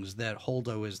things, that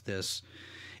Holdo is this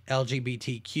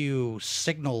LGBTQ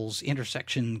signals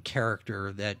intersection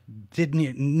character that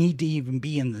didn't need to even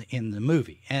be in the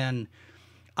movie. And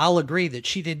I'll agree that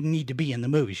she didn't need to be in the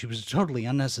movie. She was a totally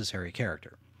unnecessary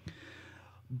character.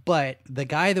 But the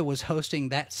guy that was hosting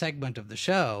that segment of the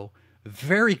show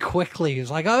very quickly was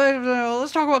like, oh,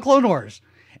 let's talk about Clone Wars.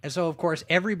 And so, of course,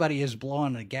 everybody is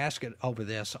blowing a gasket over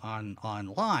this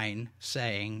online,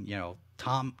 saying,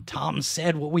 Tom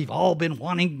said what we've all been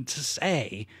wanting to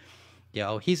say.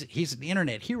 He's an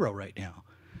internet hero right now.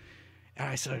 And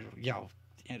I said,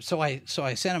 so I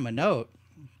sent him a note.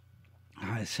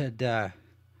 I said,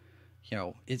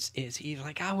 he's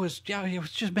like, I was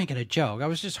just making a joke. I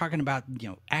was just talking about,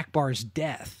 Ackbar's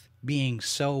death being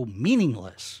so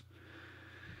meaningless.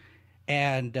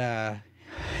 And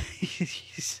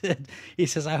he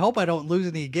says, I hope I don't lose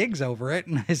any gigs over it.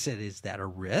 And I said, is that a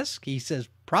risk? He says,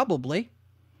 probably.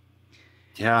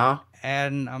 Yeah.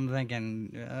 And I'm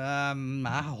thinking,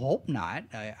 I hope not.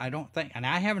 I don't think, and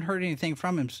I haven't heard anything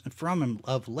from him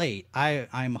of late.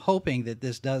 I'm hoping that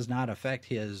this does not affect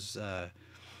his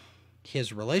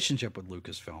relationship with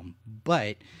Lucasfilm.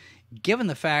 But given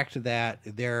the fact that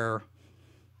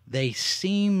they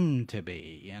seem to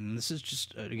be, and this is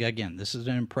just, again, this is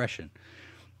an impression,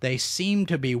 they seem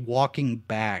to be walking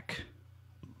back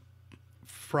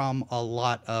from a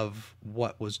lot of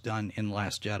what was done in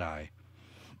Last Jedi.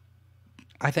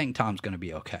 I think Tom's going to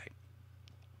be okay.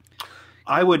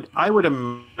 I would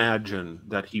imagine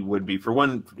that he would be. For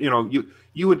one,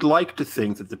 you would like to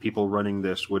think that the people running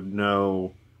this would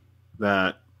know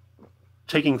that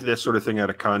taking this sort of thing out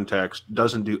of context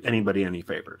doesn't do anybody any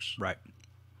favors. Right.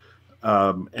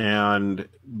 And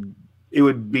it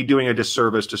would be doing a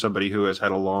disservice to somebody who has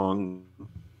had a long,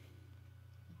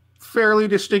 fairly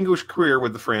distinguished career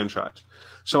with the franchise.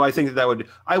 So I think that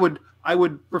I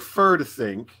would prefer to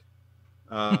think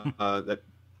that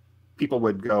people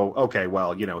would go, okay,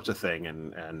 well, you know, it's a thing,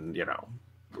 and you know,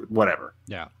 whatever.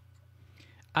 Yeah.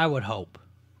 I would hope.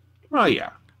 Well,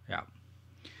 yeah. Yeah.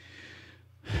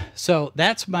 So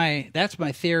that's my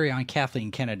theory on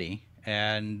Kathleen Kennedy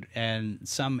and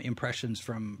some impressions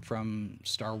from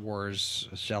Star Wars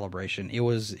Celebration. It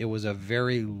was a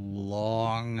very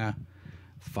long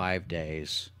 5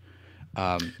 days.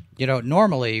 You know,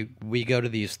 normally we go to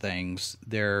these things,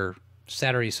 they're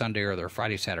Saturday, Sunday, or they're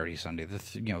Friday, Saturday, Sunday.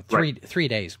 You know, three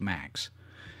days max.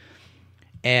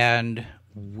 And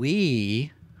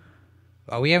we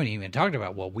haven't even talked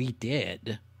about what we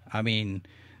did. I mean,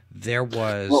 there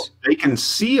was. Well, they can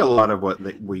see a lot of what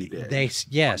we did. They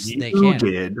you can.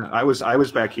 Did I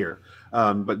was back here,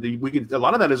 but we could. A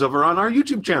lot of that is over on our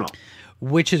YouTube channel,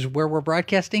 which is where we're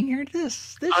broadcasting here.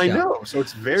 This I show. know, so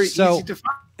it's very easy to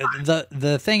find.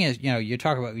 The thing is, you know, you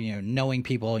talk about, you know, knowing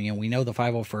people, you know, we know the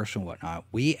 501st and whatnot.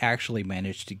 We actually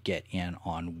managed to get in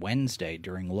on Wednesday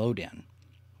during load-in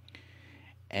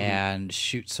and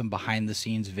shoot some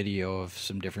behind-the-scenes video of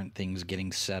some different things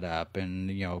getting set up,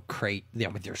 and, you know,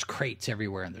 there's crates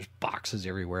everywhere, and there's boxes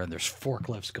everywhere, and there's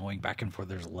forklifts going back and forth,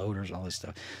 there's loaders and all this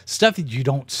stuff that you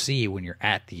don't see when you're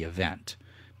at the event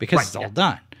because it's all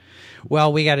done.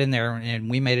 Well, we got in there and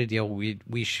we made a deal.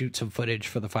 We shoot some footage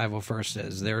for the 501st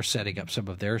as they're setting up some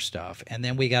of their stuff. And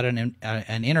then we got an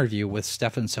interview with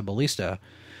Stefan Cebalista,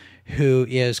 who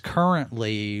is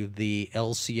currently the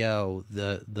LCO,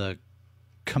 the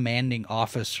commanding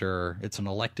officer. It's an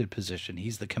elected position.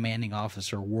 He's the commanding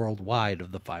officer worldwide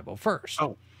of the 501st.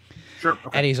 Oh, sure.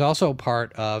 Okay. And he's also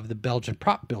part of the Belgian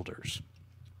prop builders.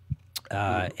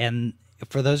 And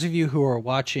for those of you who are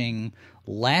watching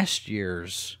last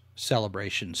year's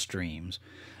Celebration streams,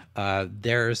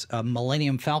 there's a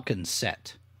Millennium Falcon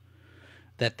set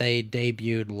that they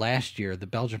debuted last year. The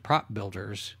Belgian prop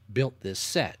builders built this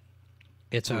set.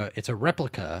 It's a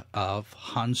replica of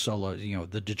Han Solo, you know,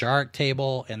 the Dejarik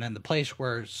table, and then the place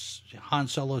where Han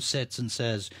Solo sits and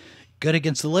says, "Good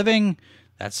against the living."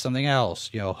 That's something else,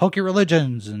 you know, Hokie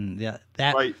religions, and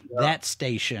that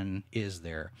station is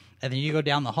there. And then you go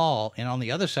down the hall, and on the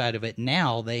other side of it,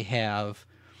 now they have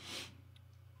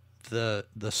the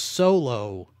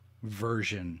Solo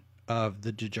version of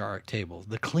the Dejarik table,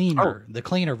 the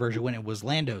cleaner version when it was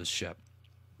Lando's ship.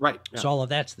 Right. Yeah. So all of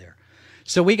that's there.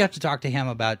 So we got to talk to him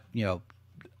about, you know,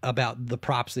 about the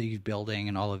props that he's building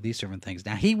and all of these different things.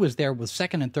 Now, he was there with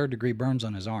 2nd and 3rd degree burns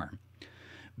on his arm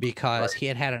because he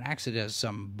had an accident.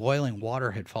 Some boiling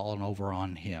water had fallen over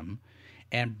on him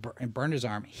and burned his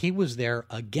arm. He was there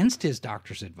against his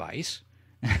doctor's advice.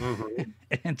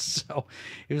 And so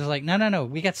it was like, no,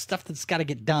 we got stuff that's got to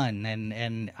get done,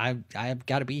 and I've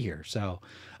got to be here. So,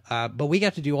 but we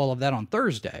got to do all of that on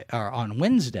Thursday or on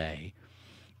Wednesday,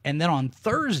 and then on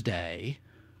Thursday,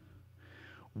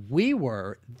 we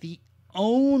were the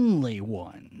only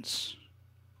ones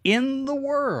in the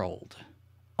world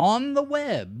on the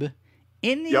web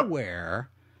anywhere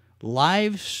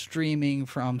live streaming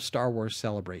from Star Wars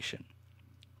Celebration.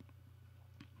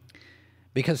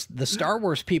 Because the Star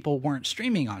Wars people weren't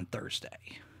streaming on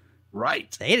Thursday.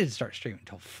 Right. They didn't start streaming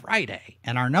until Friday.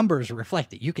 And our numbers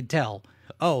reflect it. You could tell,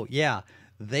 oh, yeah,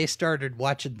 they started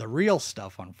watching the real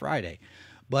stuff on Friday.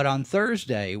 But on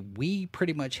Thursday, we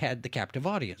pretty much had the captive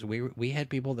audience. We had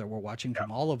people that were watching from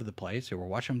all over the place. They were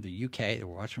watching from the UK. They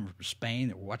were watching from Spain.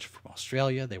 They were watching from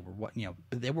Australia. They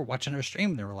were watching our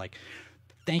stream. They were like,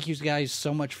 thank you guys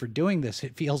so much for doing this.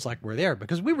 It feels like we're there.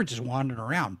 Because we were just wandering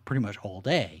around pretty much all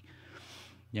day.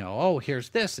 You know, oh, here's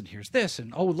this, and here's this,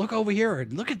 and oh, look over here,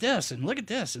 and look at this, and look at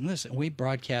this, and this. And we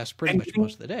broadcast pretty much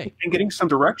most of the day. And getting some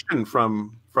direction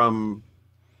from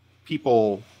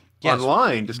people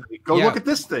online to say, go look at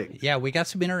this thing. Yeah, we got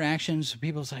some interactions.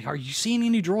 People say, are you seeing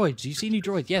any droids? Do you see any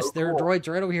droids? Yes, there are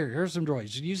droids right over here. Here's some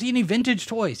droids. Do you see any vintage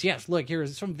toys? Yes, look,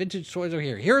 here's some vintage toys over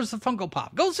here. Here's the Funko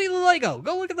Pop. Go see the Lego.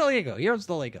 Go look at the Lego. Here's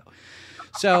the Lego.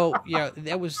 So, yeah,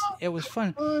 it was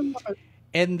fun.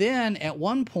 And then at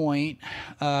one point,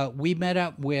 we met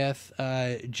up with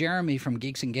Jeremy from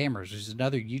Geeks and Gamers, who's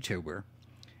another YouTuber.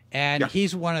 And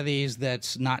he's one of these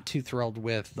that's not too thrilled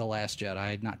with The Last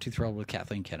Jedi, not too thrilled with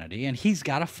Kathleen Kennedy. And he's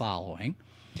got a following.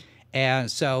 And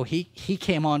so he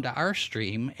came onto our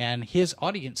stream, and his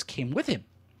audience came with him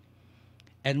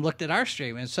and looked at our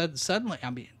stream. And suddenly, I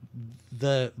mean,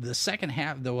 the second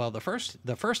half, the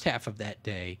first half of that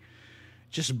day,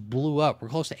 just blew up. We're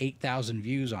close to 8,000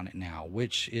 views on it now,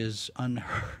 which is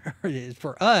unheard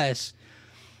for us.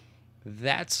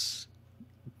 That's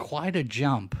quite a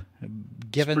jump,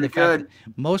 given the fact that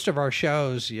most of our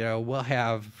shows, you know, will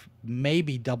have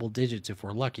maybe double digits if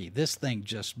we're lucky. This thing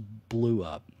just blew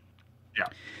up. Yeah.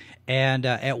 And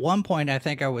at one point, I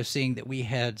think I was seeing that we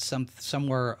had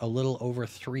somewhere a little over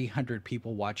 300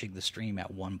 people watching the stream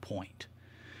at one point.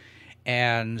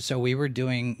 And so we were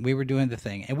doing the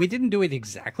thing, and we didn't do it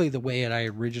exactly the way that I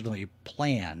originally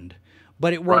planned,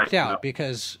 but it worked out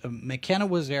because McKenna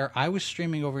was there. I was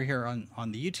streaming over here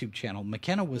on the YouTube channel.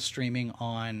 McKenna was streaming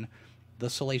on the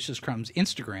Salacious Crumbs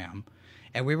Instagram,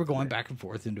 and we were going back and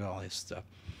forth and doing all this stuff.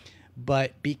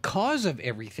 But because of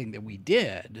everything that we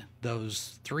did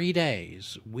those 3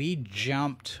 days, we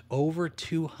jumped over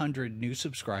 200 new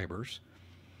subscribers.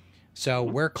 So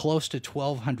we're close to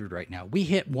 1,200 right now. We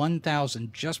hit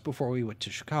 1,000 just before we went to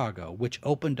Chicago, which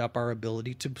opened up our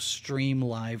ability to stream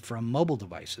live from mobile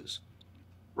devices.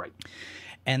 Right.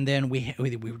 And then we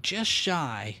were just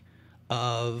shy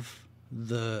of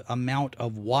the amount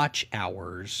of watch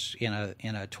hours in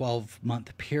a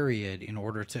 12-month period in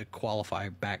order to qualify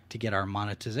back to get our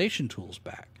monetization tools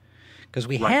back, because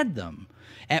we had them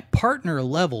at partner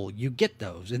level. You get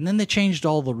those, and then they changed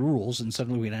all the rules, and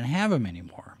suddenly we didn't have them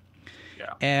anymore.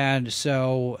 Yeah. And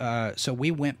so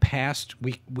we went past,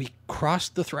 we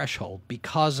crossed the threshold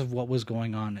because of what was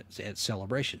going on at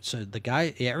Celebration. So the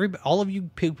guy, all of you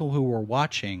people who were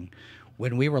watching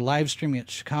when we were live streaming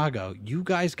at Chicago, you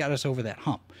guys got us over that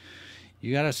hump.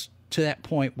 You got us to that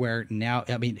point where now,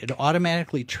 I mean, it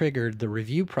automatically triggered the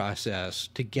review process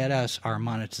to get us our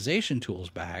monetization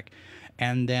tools back.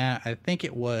 And then I think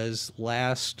it was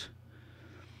last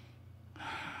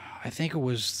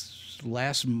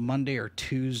Monday or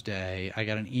Tuesday, I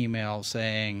got an email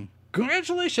saying,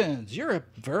 "Congratulations, you're a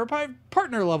verified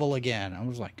partner level again." I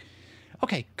was like,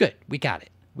 okay, good. We got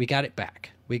it. We got it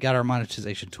back. We got our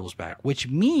monetization tools back, which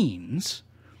means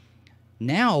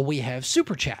now we have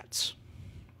super chats,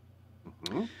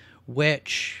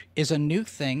 which is a new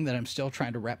thing that I'm still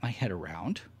trying to wrap my head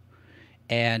around.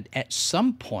 And at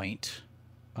some point,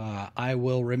 I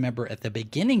will remember at the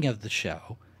beginning of the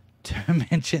show to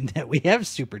mention that we have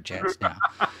super chats now.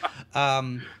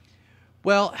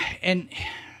 Well, and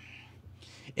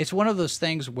it's one of those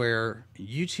things where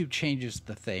YouTube changes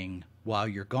the thing while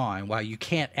you're gone, while you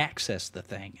can't access the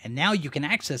thing. And now you can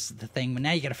access the thing, but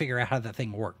now you got to figure out how the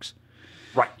thing works.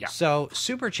 Right, yeah. So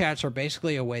super chats are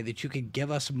basically a way that you could give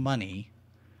us money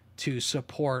to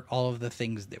support all of the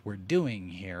things that we're doing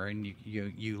here, and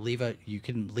you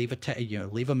can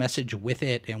leave a message with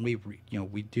it, and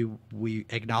we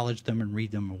acknowledge them and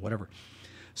read them or whatever.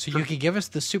 So you can give us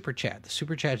the super chat. The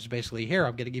super chat is basically, here,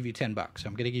 I'm going to give you $10.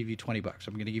 I'm going to give you $20.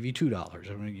 I'm going to give you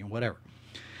 $2. Whatever.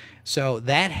 So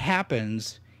that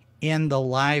happens in the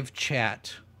live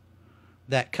chat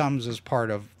that comes as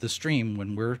part of the stream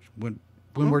when we're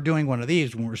doing one of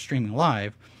these, when we're streaming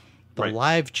live. The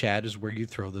live chat is where you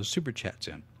throw those super chats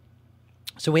in.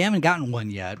 So we haven't gotten one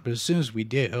yet, but as soon as we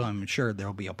do, I'm sure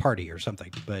there'll be a party or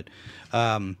something. But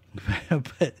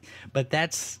but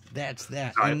that's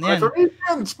that. And then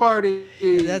dance party.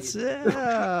 That's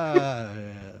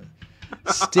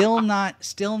still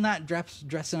not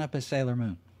dressing up as Sailor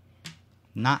Moon.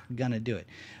 Not gonna do it.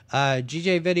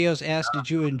 GJ Videos asked, "Did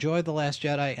you enjoy The Last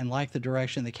Jedi and like the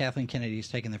direction that Kathleen Kennedy's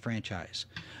taken the franchise?"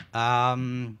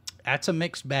 That's a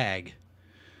mixed bag.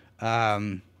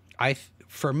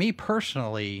 For me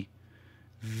personally,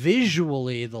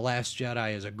 visually, The Last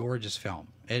Jedi is a gorgeous film.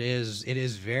 It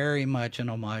is very much an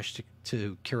homage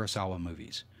to Kurosawa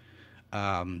movies.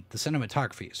 The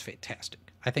cinematography is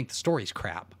fantastic. I think the story's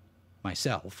crap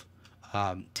myself.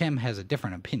 Tim has a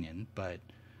different opinion, but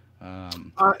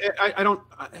I don't.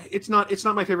 It's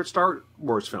not my favorite Star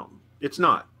Wars film. It's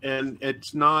not, and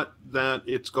it's not that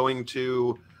it's going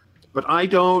to. But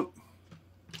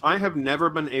I have never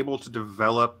been able to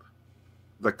develop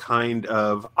the kind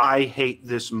of I hate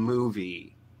this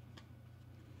movie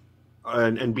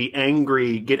and be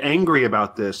angry, get angry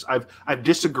about this. I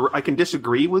can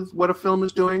disagree with what a film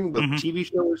is doing, what a TV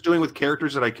show is doing with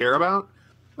characters that I care about.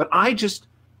 But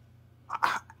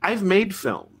I've made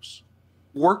films,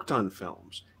 worked on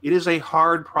films. It is a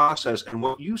hard process. And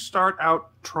what you start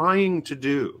out trying to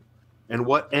do and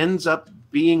what ends up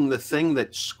being the thing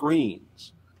that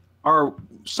screens are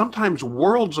sometimes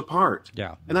worlds apart.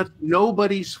 Yeah. And that's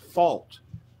nobody's fault.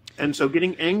 And so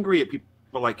getting angry at people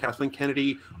like Kathleen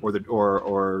Kennedy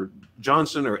or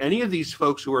Johnson or any of these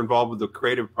folks who are involved with the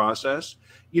creative process,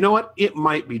 you know what? It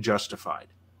might be justified.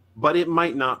 but it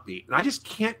might not be. And I just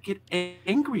can't get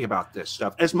angry about this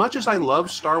stuff. As much as I love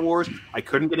Star Wars, I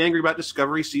couldn't get angry about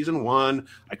Discovery Season 1.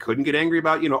 I couldn't get angry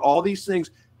about, all these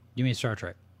things. You mean Star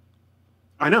Trek?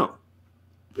 I know.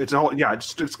 It's all, it's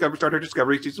Star Trek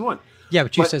Discovery Season 1. Yeah,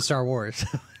 but you said Star Wars.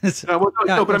 But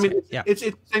I mean, it's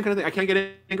the same kind of thing. I can't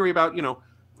get angry about,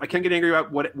 I can't get angry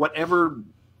about whatever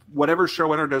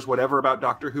showrunner does whatever about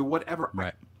Doctor Who, whatever.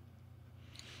 Right.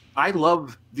 I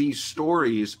love these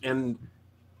stories, and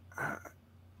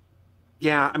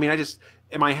I mean,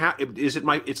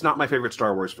 it's not my favorite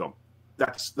Star Wars film.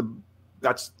 That's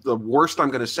the worst I'm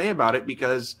going to say about it,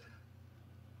 because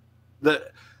the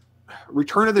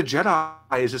Return of the Jedi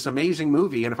is this amazing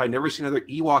movie, and if I never see another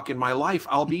Ewok in my life,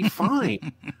 I'll be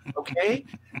fine. Okay.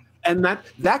 And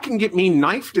that can get me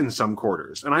knifed in some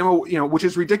quarters, and which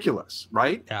is ridiculous.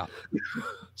 Right. Yeah.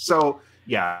 So,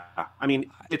 yeah, I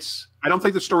mean, I don't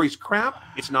think the story's crap.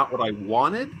 It's not what I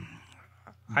wanted.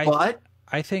 But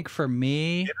I think for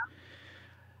me,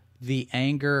 the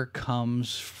anger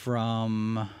comes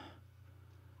from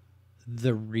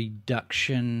the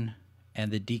reduction and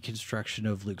the deconstruction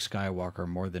of Luke Skywalker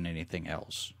more than anything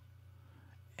else.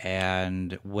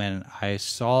 And when I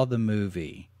saw the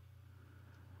movie,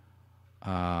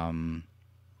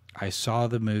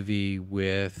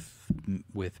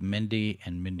 with Mindy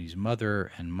and Mindy's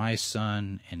mother and my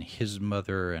son and his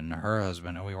mother and her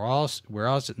husband, and we're all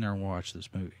sitting there and watching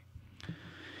this movie.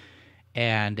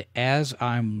 And as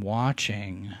I'm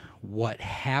watching what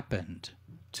happened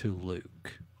to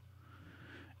Luke,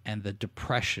 and the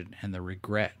depression and the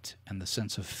regret and the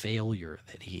sense of failure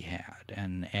that he had,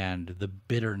 and the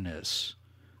bitterness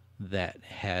that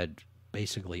had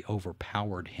basically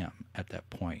overpowered him at that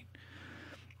point,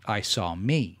 I saw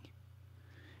me.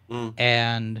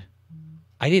 And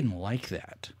I didn't like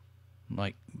that.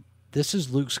 Like, this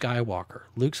is Luke Skywalker.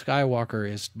 Luke Skywalker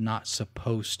is not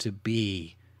supposed to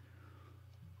be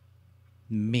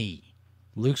me.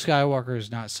 Luke Skywalker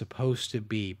is not supposed to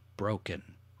be broken.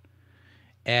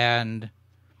 And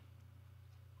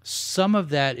some of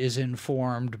that is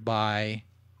informed by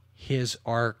his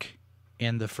arc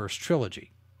in the first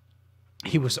trilogy.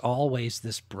 He was always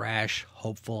this brash,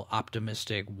 hopeful,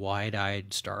 optimistic,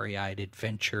 wide-eyed, starry-eyed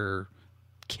adventure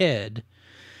kid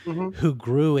who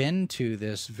grew into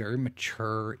this very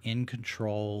mature, in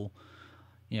control.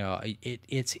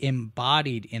 It's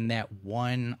embodied in that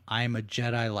one, I'm a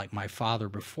Jedi like my father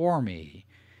before me,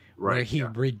 where he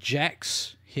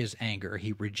rejects his anger.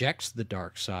 He rejects the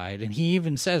dark side. And he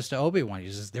even says to Obi-Wan, he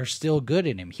says, there's still good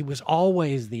in him. He was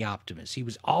always the optimist. He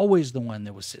was always the one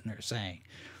that was sitting there saying,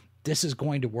 this is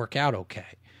going to work out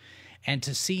okay. And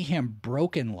to see him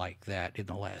broken like that in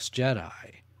The Last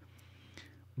Jedi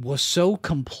was so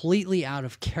completely out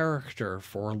of character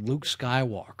for Luke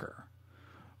Skywalker,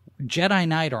 Jedi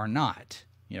Knight or not.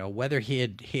 Whether he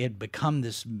had become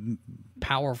this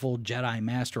powerful Jedi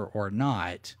Master or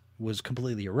not was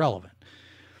completely irrelevant.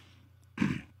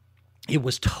 It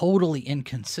was totally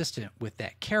inconsistent with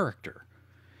that character.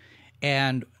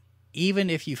 And even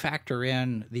if you factor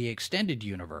in the extended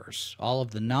universe, all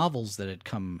of the novels that had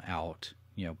come out,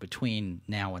 between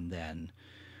now and then,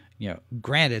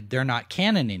 granted, they're not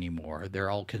canon anymore. They're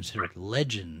all considered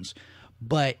legends.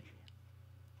 But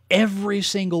every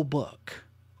single book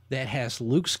that has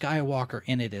Luke Skywalker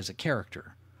in it as a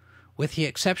character, with the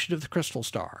exception of the Crystal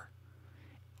Star,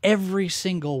 every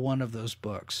single one of those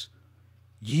books,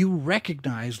 you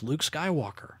recognize Luke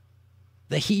Skywalker,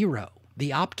 the hero,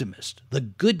 the optimist, the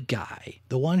good guy,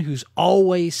 the one who's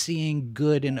always seeing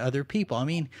good in other people. I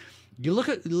mean, you look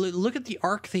at the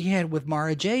arc that he had with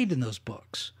Mara Jade in those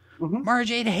books. Mara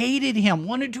Jade hated him,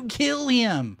 wanted to kill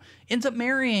him, ends up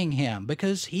marrying him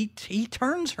because he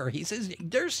turns her. He says,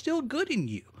 there's still good in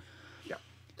you. Yeah.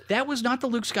 That was not the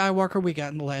Luke Skywalker we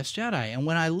got in The Last Jedi. And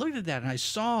when I looked at that and I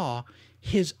saw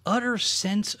his utter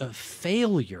sense of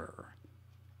failure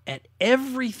at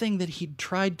everything that he'd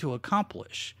tried to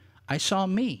accomplish, I saw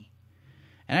me,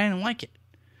 and I didn't like it.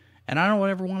 And I don't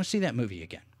ever want to see that movie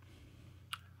again.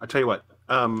 I'll tell you what,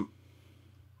 I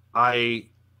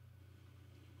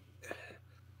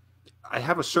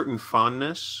have a certain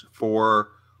fondness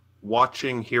for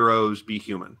watching heroes be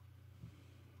human,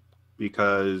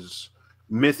 because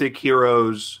mythic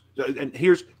heroes, and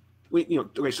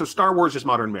so Star Wars is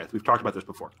modern myth. We've talked about this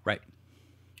before. Right.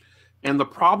 And the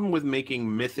problem with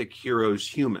making mythic heroes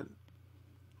human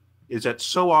is that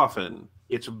so often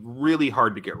it's really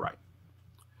hard to get right.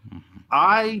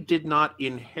 I did not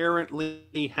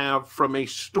inherently have, from a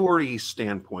story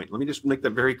standpoint, let me just make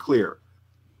that very clear.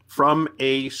 From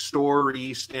a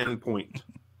story standpoint,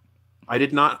 I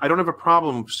don't have a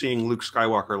problem seeing Luke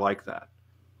Skywalker like that.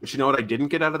 But you know what I didn't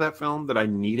get out of that film that I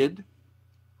needed?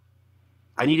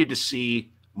 I needed to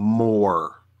see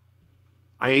more.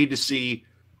 I need to see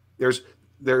there's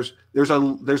a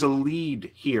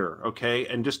lead here, okay?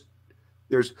 And just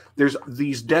there's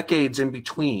these decades in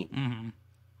between. Mm-hmm.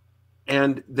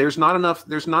 And there's not enough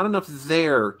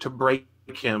there to break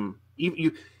him.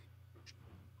 You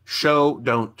show,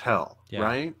 don't tell,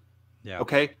 right? Yeah.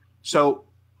 Okay. So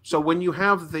when you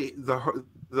have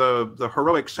the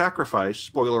heroic sacrifice,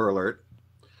 spoiler alert,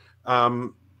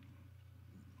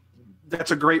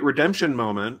 that's a great redemption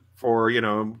moment for,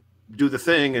 do the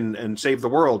thing and save the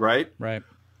world, right? Right.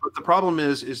 But the problem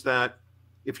is that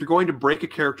if you're going to break a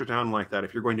character down like that,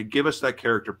 if you're going to give us that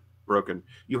character broken,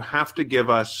 you have to give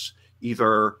us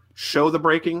either show the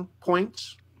breaking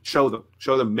points, show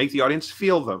them, make the audience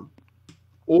feel them,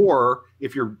 or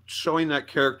if you're showing that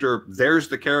character, there's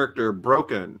the character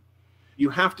broken, you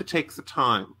have to take the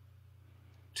time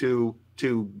to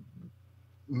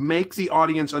make the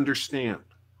audience understand.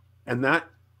 And that,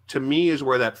 to me, is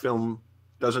where that film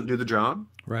doesn't do the job.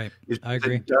 Right. I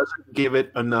agree. It doesn't give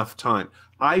it enough time.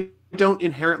 I don't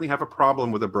inherently have a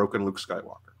problem with a broken Luke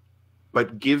Skywalker,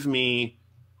 but give me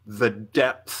the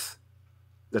depth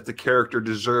that the character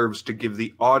deserves to give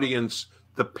the audience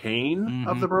the pain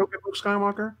of the broken Luke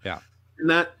Skywalker. Yeah.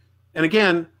 And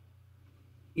again,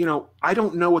 I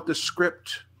don't know what the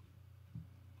script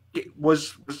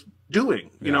was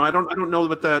doing. I don't know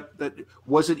what that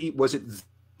was it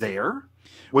there?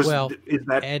 Did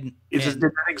that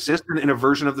exist in a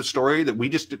version of the story that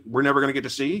we're never going to get to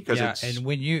see? And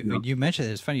when you mention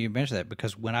it, it's funny you mention that,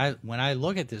 because when I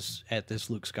look at this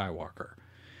Luke Skywalker,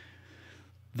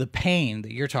 the pain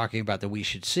that you're talking about that we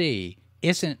should see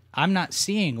I'm not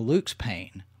seeing Luke's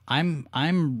pain. I'm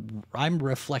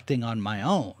reflecting on my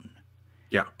own.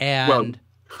 Yeah. And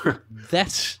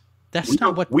that's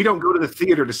not what we don't go to the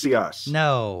theater to see us.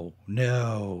 No.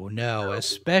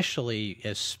 Especially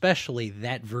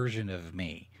that version of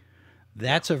me.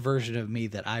 That's a version of me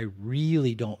that I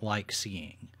really don't like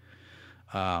seeing.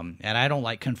 And I don't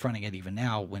like confronting it even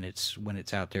now when it's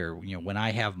out there, when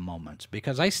I have moments,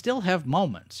 because I still have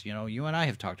moments. You and I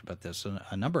have talked about this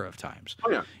a number of times.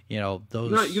 Oh yeah.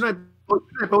 Those. You and I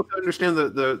both understand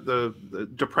the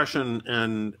depression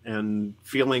and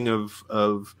feeling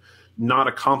of not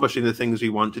accomplishing the things we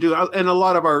want to do, and a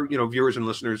lot of our viewers and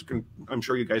listeners I'm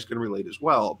sure you guys can relate as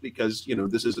well, because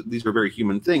these are very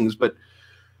human things. But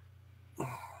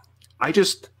I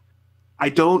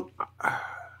don't.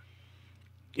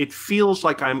 It feels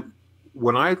like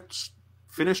when I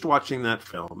finished watching that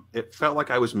film, it felt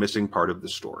like I was missing part of the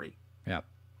story. Yeah.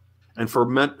 And for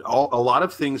a lot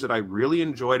of things that I really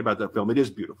enjoyed about that film, it is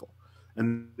beautiful,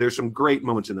 and there's some great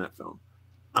moments in that film.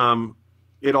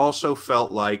 It also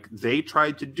felt like they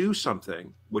tried to do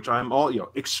something, which I'm all,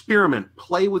 experiment,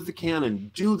 play with the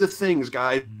canon, do the things,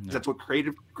 guys. Yeah. That's what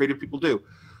creative people do.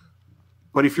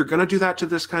 But if you're going to do that to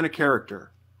this kind of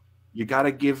character, you got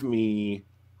to give me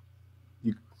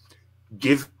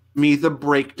the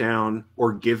breakdown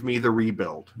or give me the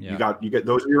rebuild. Yeah. You get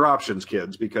those are your options,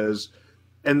 kids, because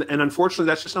and unfortunately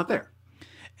that's just not there.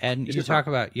 And we talked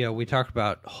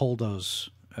about Holdo's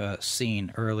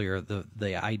scene earlier,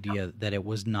 the idea that it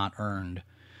was not earned.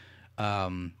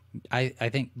 I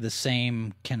think the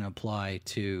same can apply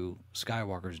to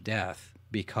Skywalker's death,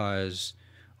 because,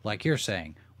 like you're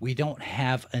saying, we don't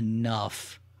have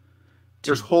enough.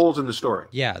 There's holes in the story.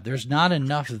 Yeah, there's not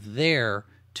enough there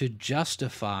to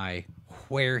justify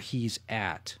where he's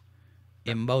at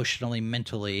emotionally,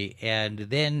 mentally, and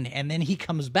then he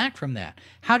comes back from that.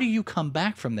 How do you come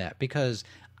back from that? Because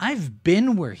I've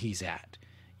been where he's at.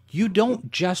 You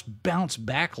don't just bounce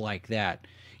back like that.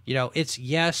 It's,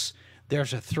 yes,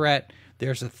 there's a threat,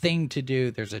 there's a thing to do,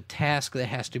 there's a task that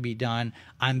has to be done.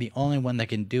 I'm the only one that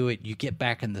can do it. You get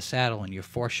back in the saddle and you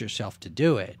force yourself to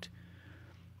do it.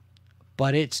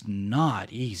 But it's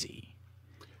not easy.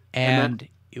 And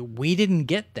we didn't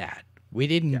get that. We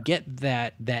didn't get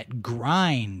that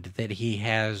grind that he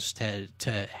has to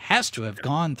have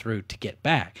gone through to get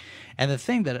back. And the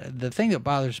thing that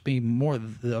bothers me more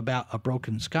about A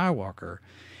Broken Skywalker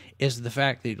is the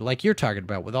fact that, like you're talking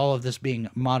about, with all of this being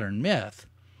modern myth,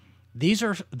 these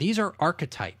are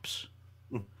archetypes.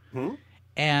 Mm-hmm.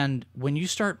 And when you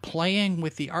start playing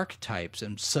with the archetypes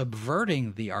and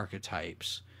subverting the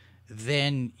archetypes,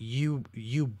 then you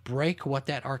break what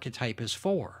that archetype is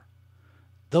for.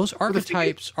 Those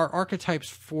archetypes are archetypes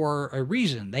for a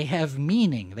reason. They have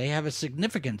meaning. They have a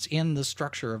significance in the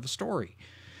structure of a story.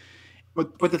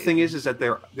 But the thing is that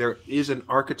there is an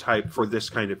archetype for this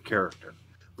kind of character,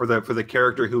 for the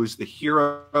character who is the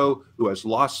hero, who has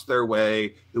lost their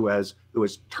way, who's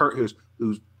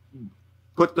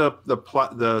put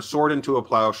the sword into a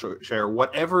plowshare,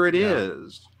 whatever it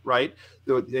is, right?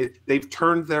 They've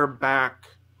turned their back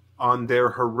on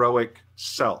their heroic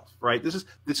self, right?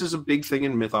 This is a big thing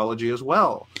in mythology as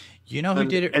well. You know who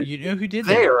did it? You know who did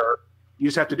that? You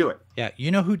just have to do it. Yeah,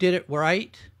 you know who did it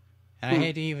right? And I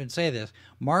hate to even say this.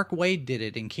 Mark Waid did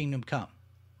it in Kingdom Come.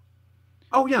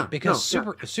 Oh yeah, because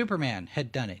Superman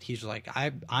had done it. He's like,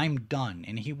 I'm done,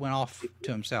 and he went off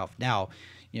to himself. Now,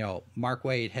 you know, Mark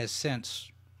Waid has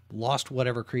since lost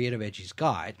whatever creative edge he's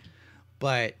got,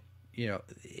 but you know,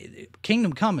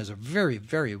 Kingdom Come is a very,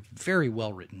 very, very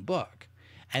well written book,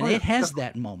 and it has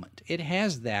that moment. It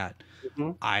has that.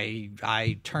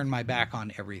 I turn my back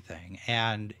on everything,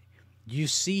 and you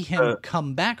see him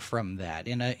come back from that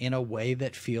in a way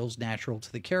that feels natural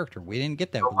to the character. We didn't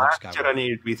get that with Luke Skywalker. Jedi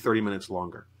needed to be 30 minutes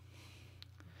longer.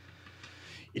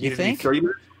 You think?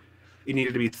 It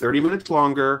needed to be 30 minutes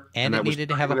longer. And it needed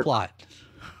to have a plot.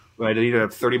 Right, it needed to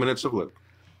have 30 minutes of Luke.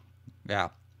 Yeah.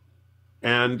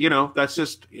 And, you know, that's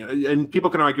just, and people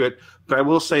can argue it, but I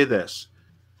will say this.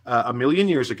 A million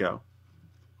years ago,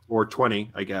 or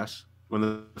 20, I guess, when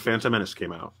the Phantom Menace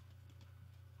came out,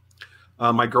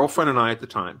 my girlfriend and I at the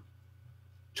time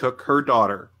took her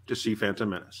daughter to see Phantom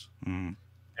Menace.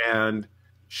 And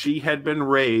she had been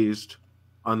raised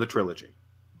on the trilogy.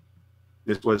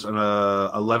 This was an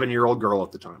 11-year-old girl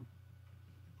at the time.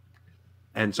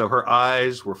 And so her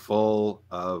eyes were full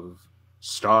of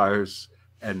stars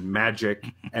and magic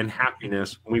and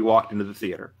happiness when we walked into the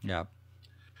theater. Yeah.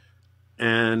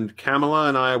 And Kamala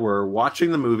and I were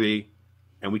watching the movie,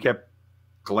 and we kept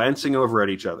glancing over at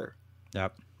each other.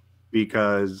 Yep.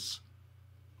 Because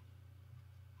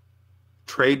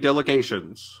trade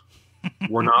delegations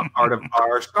were not part of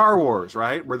our Star Wars,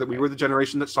 right? We were the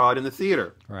generation that saw it in the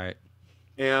theater. Right.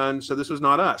 And so this was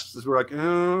not us. We're like,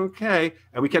 okay.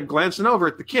 And we kept glancing over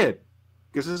at the kid,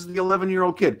 because this is the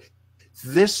 11-year-old kid.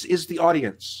 This is the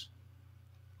audience.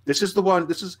 This is the one.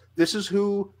 This is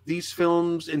who these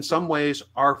films in some ways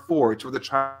are for. It's for the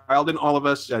child in all of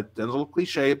us. That's a little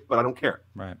cliche, but I don't care.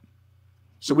 Right.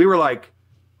 So we were like,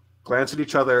 glance at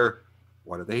each other.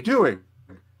 What are they doing?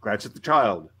 Glance at the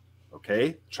child.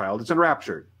 Okay, child is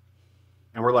enraptured.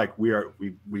 And we're like,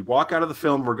 we walk out of the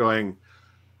film. We're going,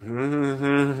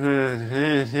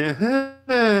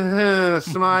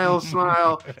 smile,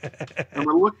 smile, and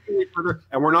we're looking at each other,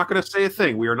 and we're not going to say a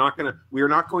thing. We are not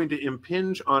going to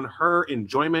impinge on her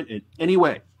enjoyment in any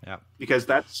way. Yeah. Because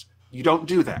you don't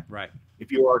do that. Right.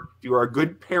 If you are a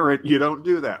good parent, you don't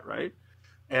do that, right?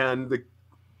 But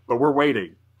we're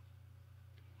waiting.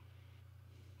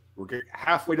 We're getting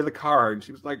halfway to the car, and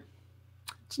she was like,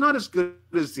 "It's not as good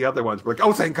as the other ones." We're like,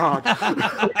 "Oh, thank God!"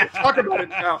 Talk about it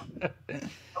now.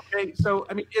 Okay, so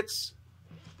I mean, it's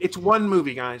one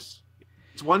movie, guys.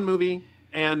 It's one movie,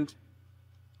 and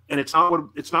it's not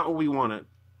what we wanted.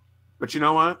 But you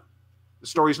know what? The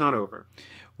story's not over.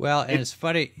 Well, and it's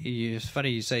funny. It's funny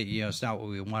you say it's not what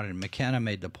we wanted. McKenna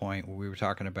made the point where we were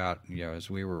talking about as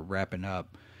we were wrapping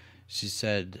up. She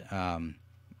said,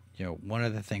 one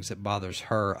of the things that bothers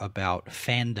her about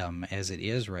fandom as it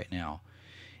is right now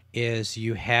is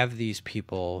you have these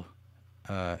people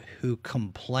who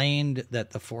complained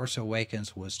that The Force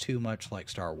Awakens was too much like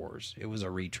Star Wars. It was a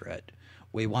retread.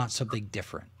 We want something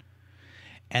different.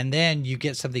 And then you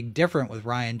get something different with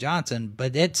Rian Johnson,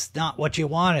 but it's not what you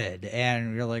wanted.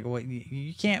 And you're like, well,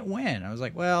 you can't win. I was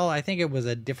like, well, I think it was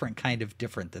a different kind of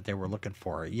different that they were looking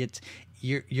for.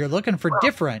 You're looking for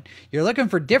different. You're looking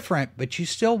for different, but you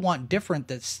still want different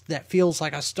that feels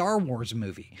like a Star Wars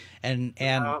movie. And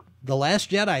The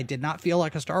Last Jedi did not feel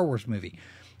like a Star Wars movie.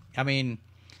 I mean,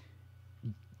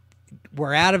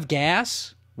 we're out of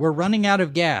gas. We're running out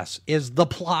of gas is the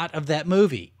plot of that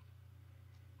movie.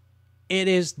 It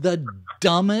is the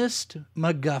dumbest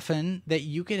MacGuffin that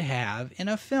you could have in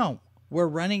a film. We're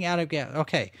running out of gas.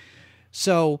 Okay,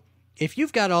 so if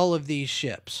you've got all of these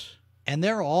ships and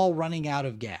they're all running out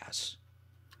of gas,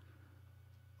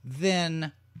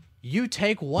 then you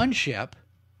take one ship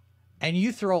and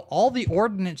you throw all the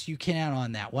ordnance you can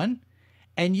on that one,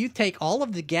 and you take all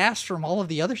of the gas from all of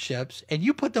the other ships and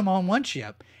you put them on one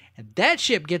ship, and that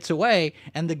ship gets away,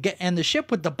 and the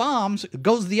ship with the bombs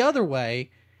goes the other way,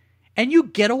 and you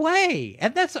get away,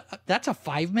 and that's a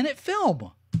 5-minute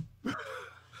film.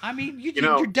 I mean,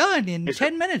 you're done in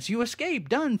 10 minutes. You escape,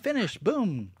 done, finished,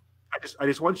 boom. I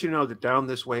just want you to know that down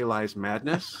this way lies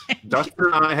madness.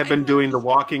 Dustin and I have been doing The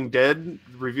Walking Dead,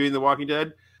 reviewing The Walking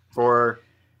Dead for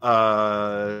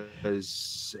 9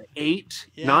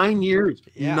 years.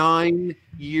 Yeah. 9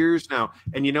 years now,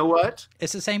 and you know what?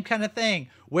 It's the same kind of thing.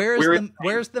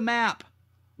 Where's the map?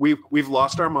 We've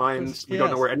lost our minds. We don't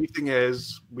know where anything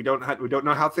is. We don't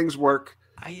know how things work.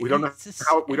 We don't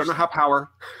know how power.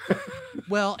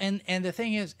 Well, and the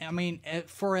thing is, I mean,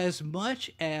 for as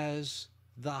much as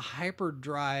the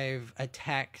hyperdrive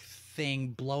attack thing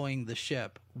blowing the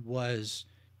ship was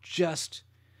just,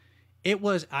 it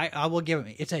was, I will give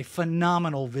it, it's a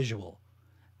phenomenal visual.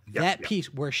 That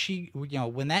piece where she,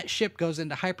 when that ship goes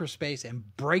into hyperspace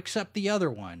and breaks up the other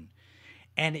one,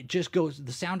 and it just goes,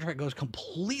 the soundtrack goes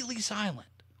completely silent.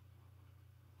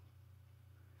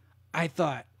 I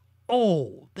thought,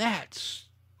 oh, that's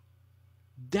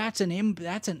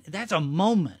a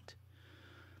moment.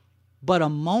 But a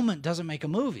moment doesn't make a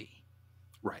movie.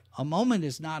 Right. A moment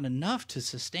is not enough to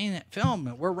sustain that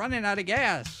film. We're running out of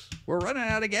gas. We're running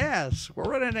out of gas.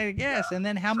 Yeah. And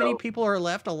then how many people are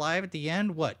left alive at the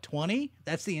end? What, 20?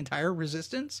 That's the entire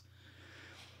resistance.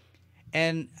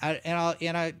 And I'll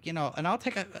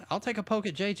take a poke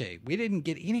at JJ. We didn't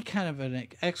get any kind of an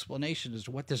explanation as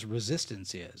to what this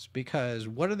resistance is, because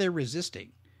what are they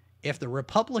resisting? If the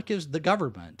Republic is the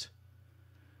government,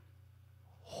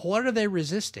 what are they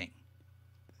resisting?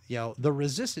 The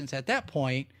resistance at that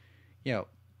point,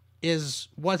 is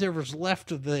whatever's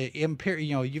left of the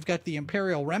imperial. You've got the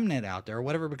Imperial remnant out there,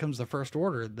 whatever becomes the First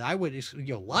Order. I would,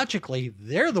 logically,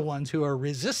 they're the ones who are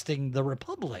resisting the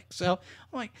Republic. So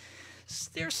I'm like,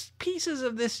 there's pieces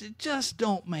of this that just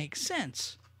don't make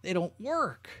sense. They don't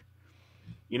work.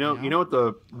 You know what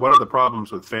one of the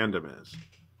problems with fandom is?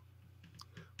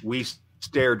 We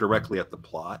stare directly at the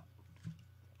plot.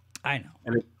 I know.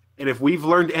 And if we've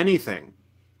learned anything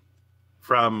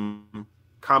from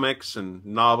comics and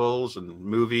novels and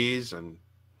movies and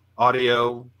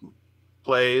audio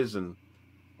plays and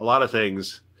a lot of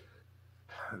things,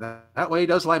 that way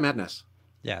does lie madness.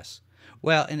 Yes.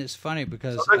 Well, and it's funny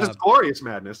because sometimes it's glorious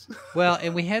madness. Well,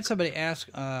 and we had somebody ask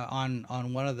on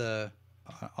one of the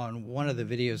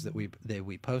videos that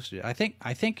we posted. I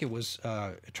think it was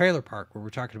Trailer Park, where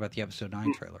we're talking about the episode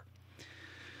 9 trailer.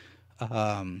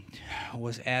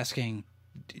 Was asking,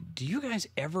 do you guys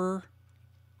ever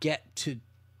get to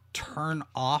turn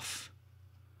off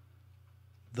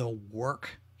the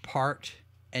work part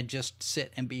and just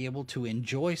sit and be able to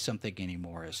enjoy something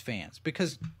anymore as fans?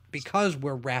 Because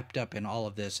we're wrapped up in all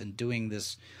of this and doing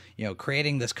this,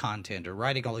 creating this content or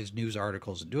writing all these news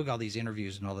articles and doing all these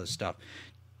interviews and all this stuff,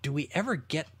 do we ever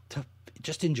get to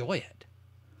just enjoy it?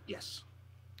 Yes.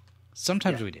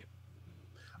 Sometimes we do.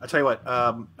 I'll tell you what,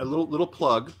 a little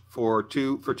plug for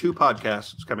two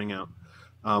podcasts coming out.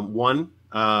 One,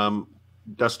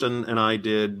 Dustin and I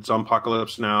did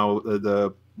Zompocalypse Now.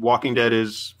 The Walking Dead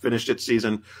is finished its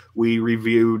season. We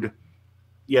reviewed.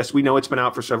 Yes, we know it's been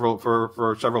out for several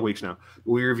weeks now.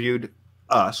 We reviewed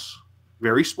Us,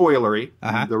 very spoilery.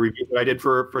 Uh-huh. The review that I did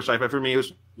for Sci-Fi for Me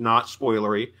was not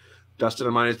spoilery. Dustin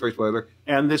and mine is very spoiler.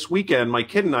 And this weekend, my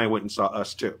kid and I went and saw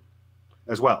Us too,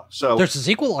 as well. So there's a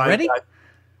sequel already.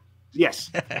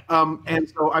 Yes. And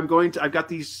so I've got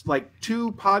these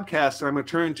two podcasts, and I'm going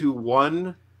to turn into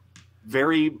one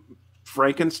very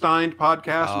Frankenstein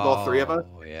podcast with all three of us.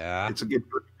 Oh, yeah. It's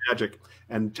magic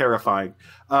and terrifying.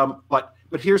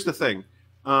 But here's the thing.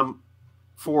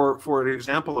 For an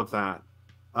example of that,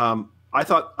 I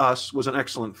thought Us was an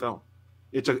excellent film.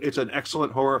 It's an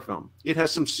excellent horror film. It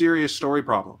has some serious story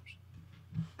problems,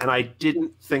 and I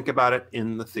didn't think about it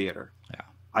in the theater.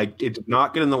 Yeah, it did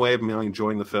not get in the way of me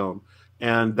enjoying the film,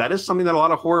 and that is something that a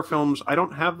lot of horror films I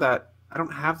don't have that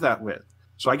with.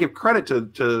 So I give credit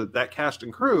to that cast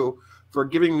and crew for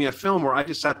giving me a film where I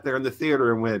just sat there in the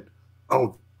theater and went,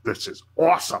 "Oh, this is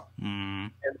awesome!"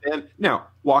 And then now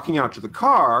walking out to the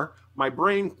car, my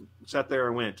brain sat there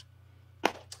and went,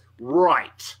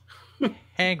 "Right."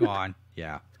 Hang on.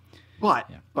 Yeah.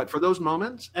 But for those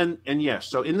moments, and yes,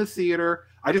 so in the theater,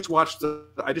 I just watched the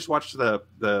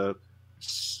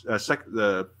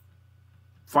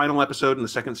final episode in the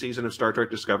second season of Star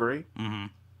Trek Discovery, and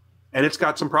it's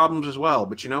got some problems as well.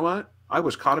 But you know what? I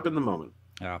was caught up in the moment.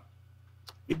 Yeah.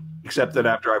 Except that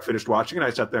after I finished watching it,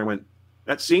 I sat there and went,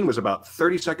 "That scene was about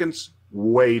 30 seconds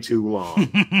way too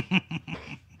long,"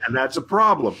 and that's a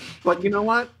problem. But you know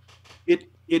what?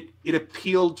 It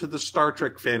appealed to the Star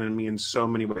Trek fan in me in so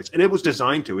many ways. And it was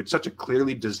designed to. It's such a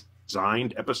clearly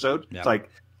designed episode. Yep. It's like,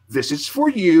 this is for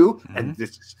you, and this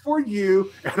is for you.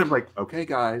 And I'm like, okay,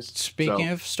 guys. Speaking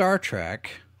of Star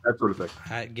Trek, that sort of thing.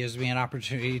 It gives me an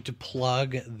opportunity to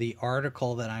plug the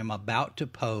article that I'm about to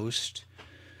post.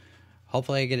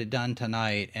 Hopefully I get it done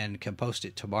tonight and can post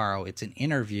it tomorrow. It's an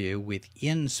interview with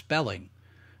Ian Spelling,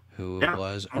 who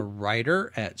was a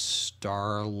writer at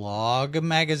Starlog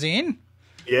magazine.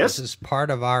 Yes. This is part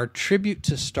of our tribute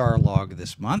to Starlog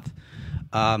this month.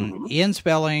 Ian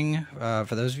Spelling,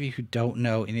 for those of you who don't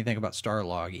know anything about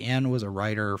Starlog, Ian was a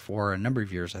writer for a number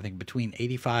of years. I think between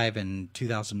 85 and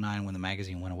 2009 when the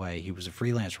magazine went away, he was a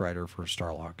freelance writer for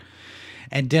Starlog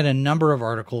and did a number of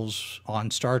articles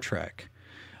on Star Trek,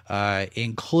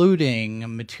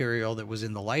 including material that was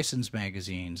in the licensed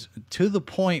magazines, to the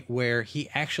point where he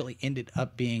actually ended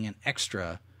up being an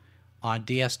extra on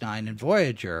DS9 and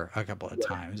Voyager a couple of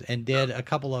times, and did a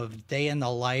couple of day in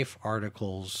the life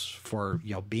articles for,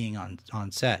 being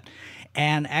on set,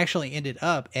 and actually ended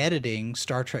up editing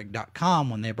StarTrek.com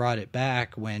when they brought it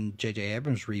back when J.J.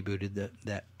 Abrams rebooted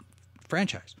that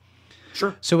franchise.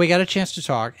 Sure. So we got a chance to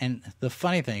talk, and the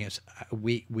funny thing is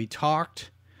we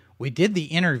did the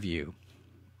interview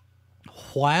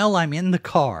while I'm in the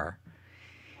car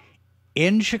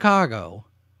in Chicago,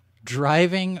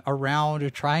 driving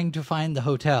around trying to find the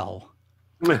hotel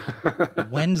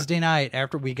Wednesday night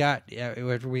after we got it,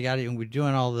 and we're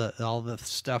doing all the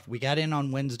stuff. We got in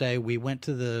on Wednesday. We went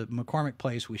to the McCormick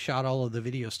place. We shot all of the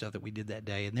video stuff that we did that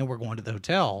day, and then we're going to the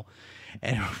hotel,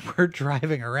 and we're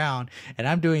driving around, and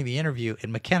I'm doing the interview,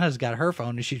 and McKenna's got her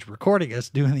phone, and she's recording us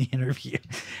doing the interview.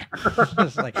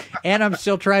 And I'm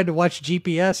still trying to watch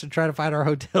GPS and try to find our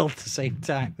hotel at the same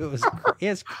time.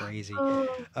 It's crazy.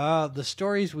 The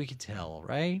stories we could tell,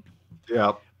 right?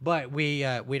 Yeah. But we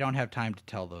don't have time to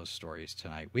tell those stories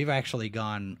tonight. We've actually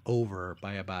gone over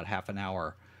by about half an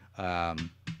hour.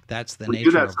 That's the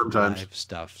nature of live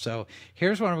stuff. So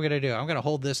here's what I'm going to do. I'm going to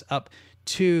hold this up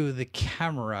to the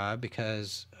camera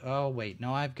because, oh, wait.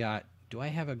 No, do I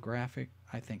have a graphic?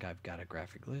 I think I've got a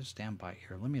graphic. Let's stand by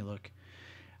here. Let me look.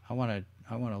 I want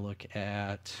to look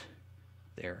at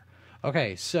there.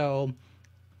 Okay, so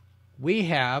we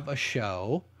have a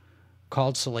show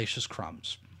called Salacious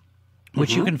Crumbs,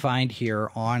 which you can find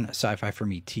here on Sci-Fi for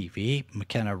Me TV.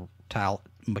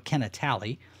 McKenna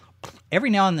Talley. Every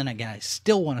now and then again, I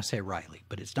still want to say Riley,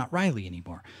 but it's not Riley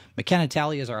anymore. McKenna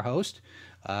Talley is our host,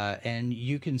 and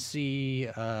you can see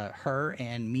her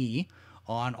and me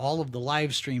on all of the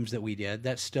live streams that we did.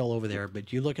 That's still over there,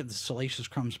 but you look at the Salacious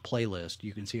Crumbs playlist,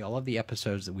 you can see all of the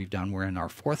episodes that we've done. We're in our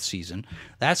 4th season.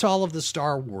 That's all of the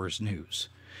Star Wars news.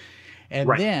 And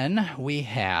then we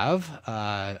have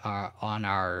on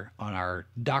our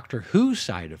Doctor Who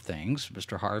side of things,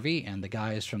 Mr. Harvey and the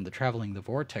guys from the Traveling the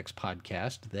Vortex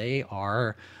podcast. They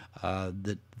are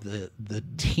the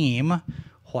team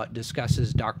what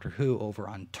discusses Doctor Who over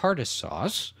on TARDIS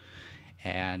Sauce,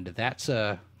 and that's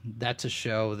a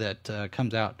show that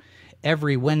comes out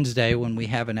every Wednesday when we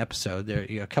have an episode. There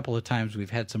a couple of times we've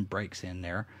had some breaks in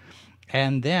there.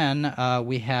 And then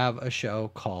we have a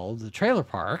show called The Trailer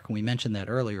Park. We mentioned that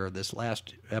earlier. This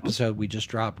last episode we just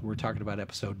dropped, we're talking about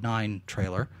episode 9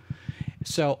 trailer.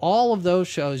 So all of those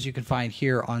shows you can find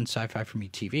here on Sci-Fi for Me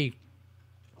TV.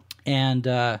 And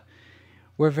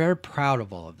we're very proud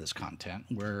of all of this content.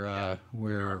 We're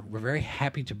very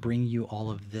happy to bring you all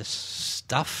of this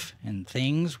stuff and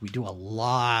things. We do a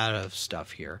lot of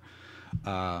stuff here.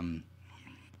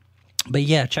 But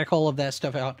yeah, check all of that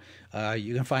stuff out.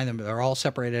 You can find them. They're all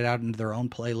separated out into their own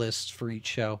playlists for each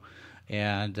show.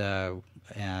 And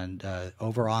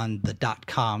over on the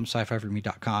 .com,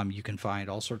 sci-fi4me.com, you can find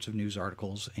all sorts of news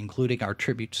articles, including our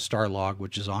tribute to Starlog,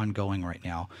 which is ongoing right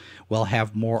now. We'll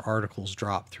have more articles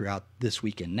drop throughout this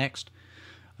week and next.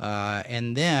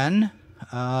 And then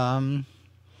I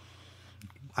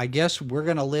guess we're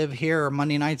going to live here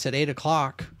Monday nights at 8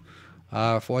 o'clock.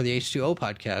 For the H2O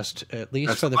podcast, at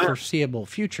least for the foreseeable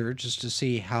future, just to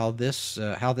see how this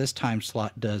time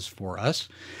slot does for us.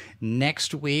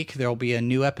 Next week, there'll be a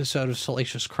new episode of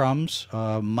Salacious Crumbs,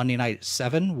 Monday night at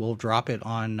 7. We'll drop it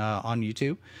on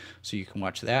YouTube, so you can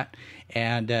watch that.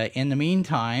 And in the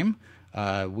meantime,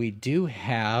 we do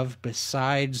have,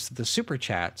 besides the Super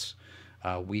Chats,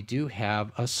 we do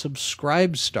have a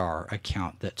Subscribestar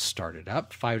account that started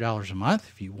up, $5 a month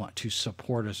if you want to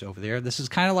support us over there. This is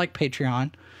kind of like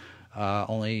Patreon,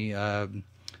 only a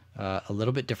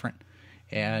little bit different.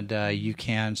 And you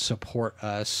can support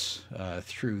us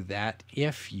through that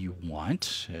if you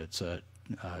want. It's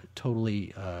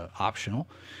totally optional.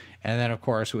 And then, of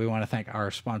course, we want to thank our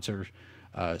sponsor,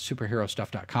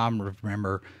 superherostuff.com.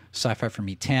 Remember, Sci-Fi for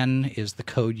Me 10 is the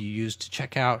code you use to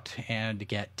check out and to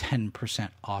get 10%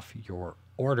 off your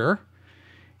order.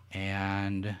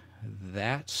 And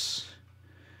that's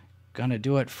gonna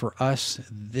do it for us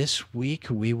this week.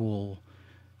 We will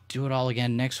do it all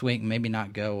again next week. Maybe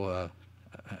not go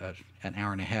an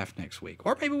hour and a half next week,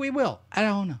 or maybe we will. I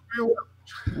don't know.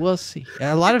 We'll see.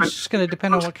 A lot of it's just going to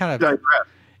depend on what kind of.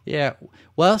 Yeah.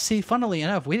 Well, see, funnily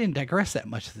enough, we didn't digress that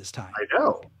much this time. I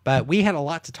know. But we had a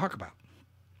lot to talk about.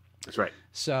 That's right.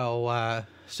 So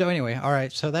anyway, all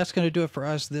right. So that's going to do it for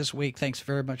us this week. Thanks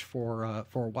very much for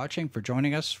watching, for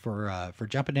joining us, for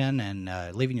jumping in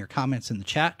and leaving your comments in the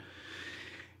chat.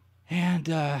 And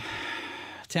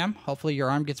Tim, hopefully your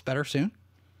arm gets better soon.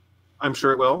 I'm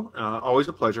sure it will. Always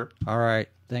a pleasure. All right.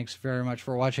 Thanks very much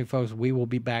for watching, folks. We will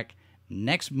be back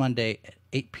next Monday at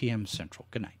 8 p.m. Central.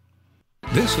 Good night.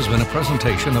 This has been a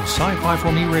presentation of Sci-Fi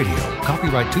for Me Radio.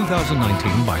 Copyright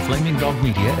 2019 by Flaming Dog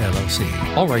Media,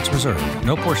 LLC. All rights reserved.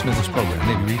 No portion of this program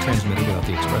may be retransmitted without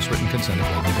the express written consent of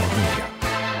Flaming Dog Media.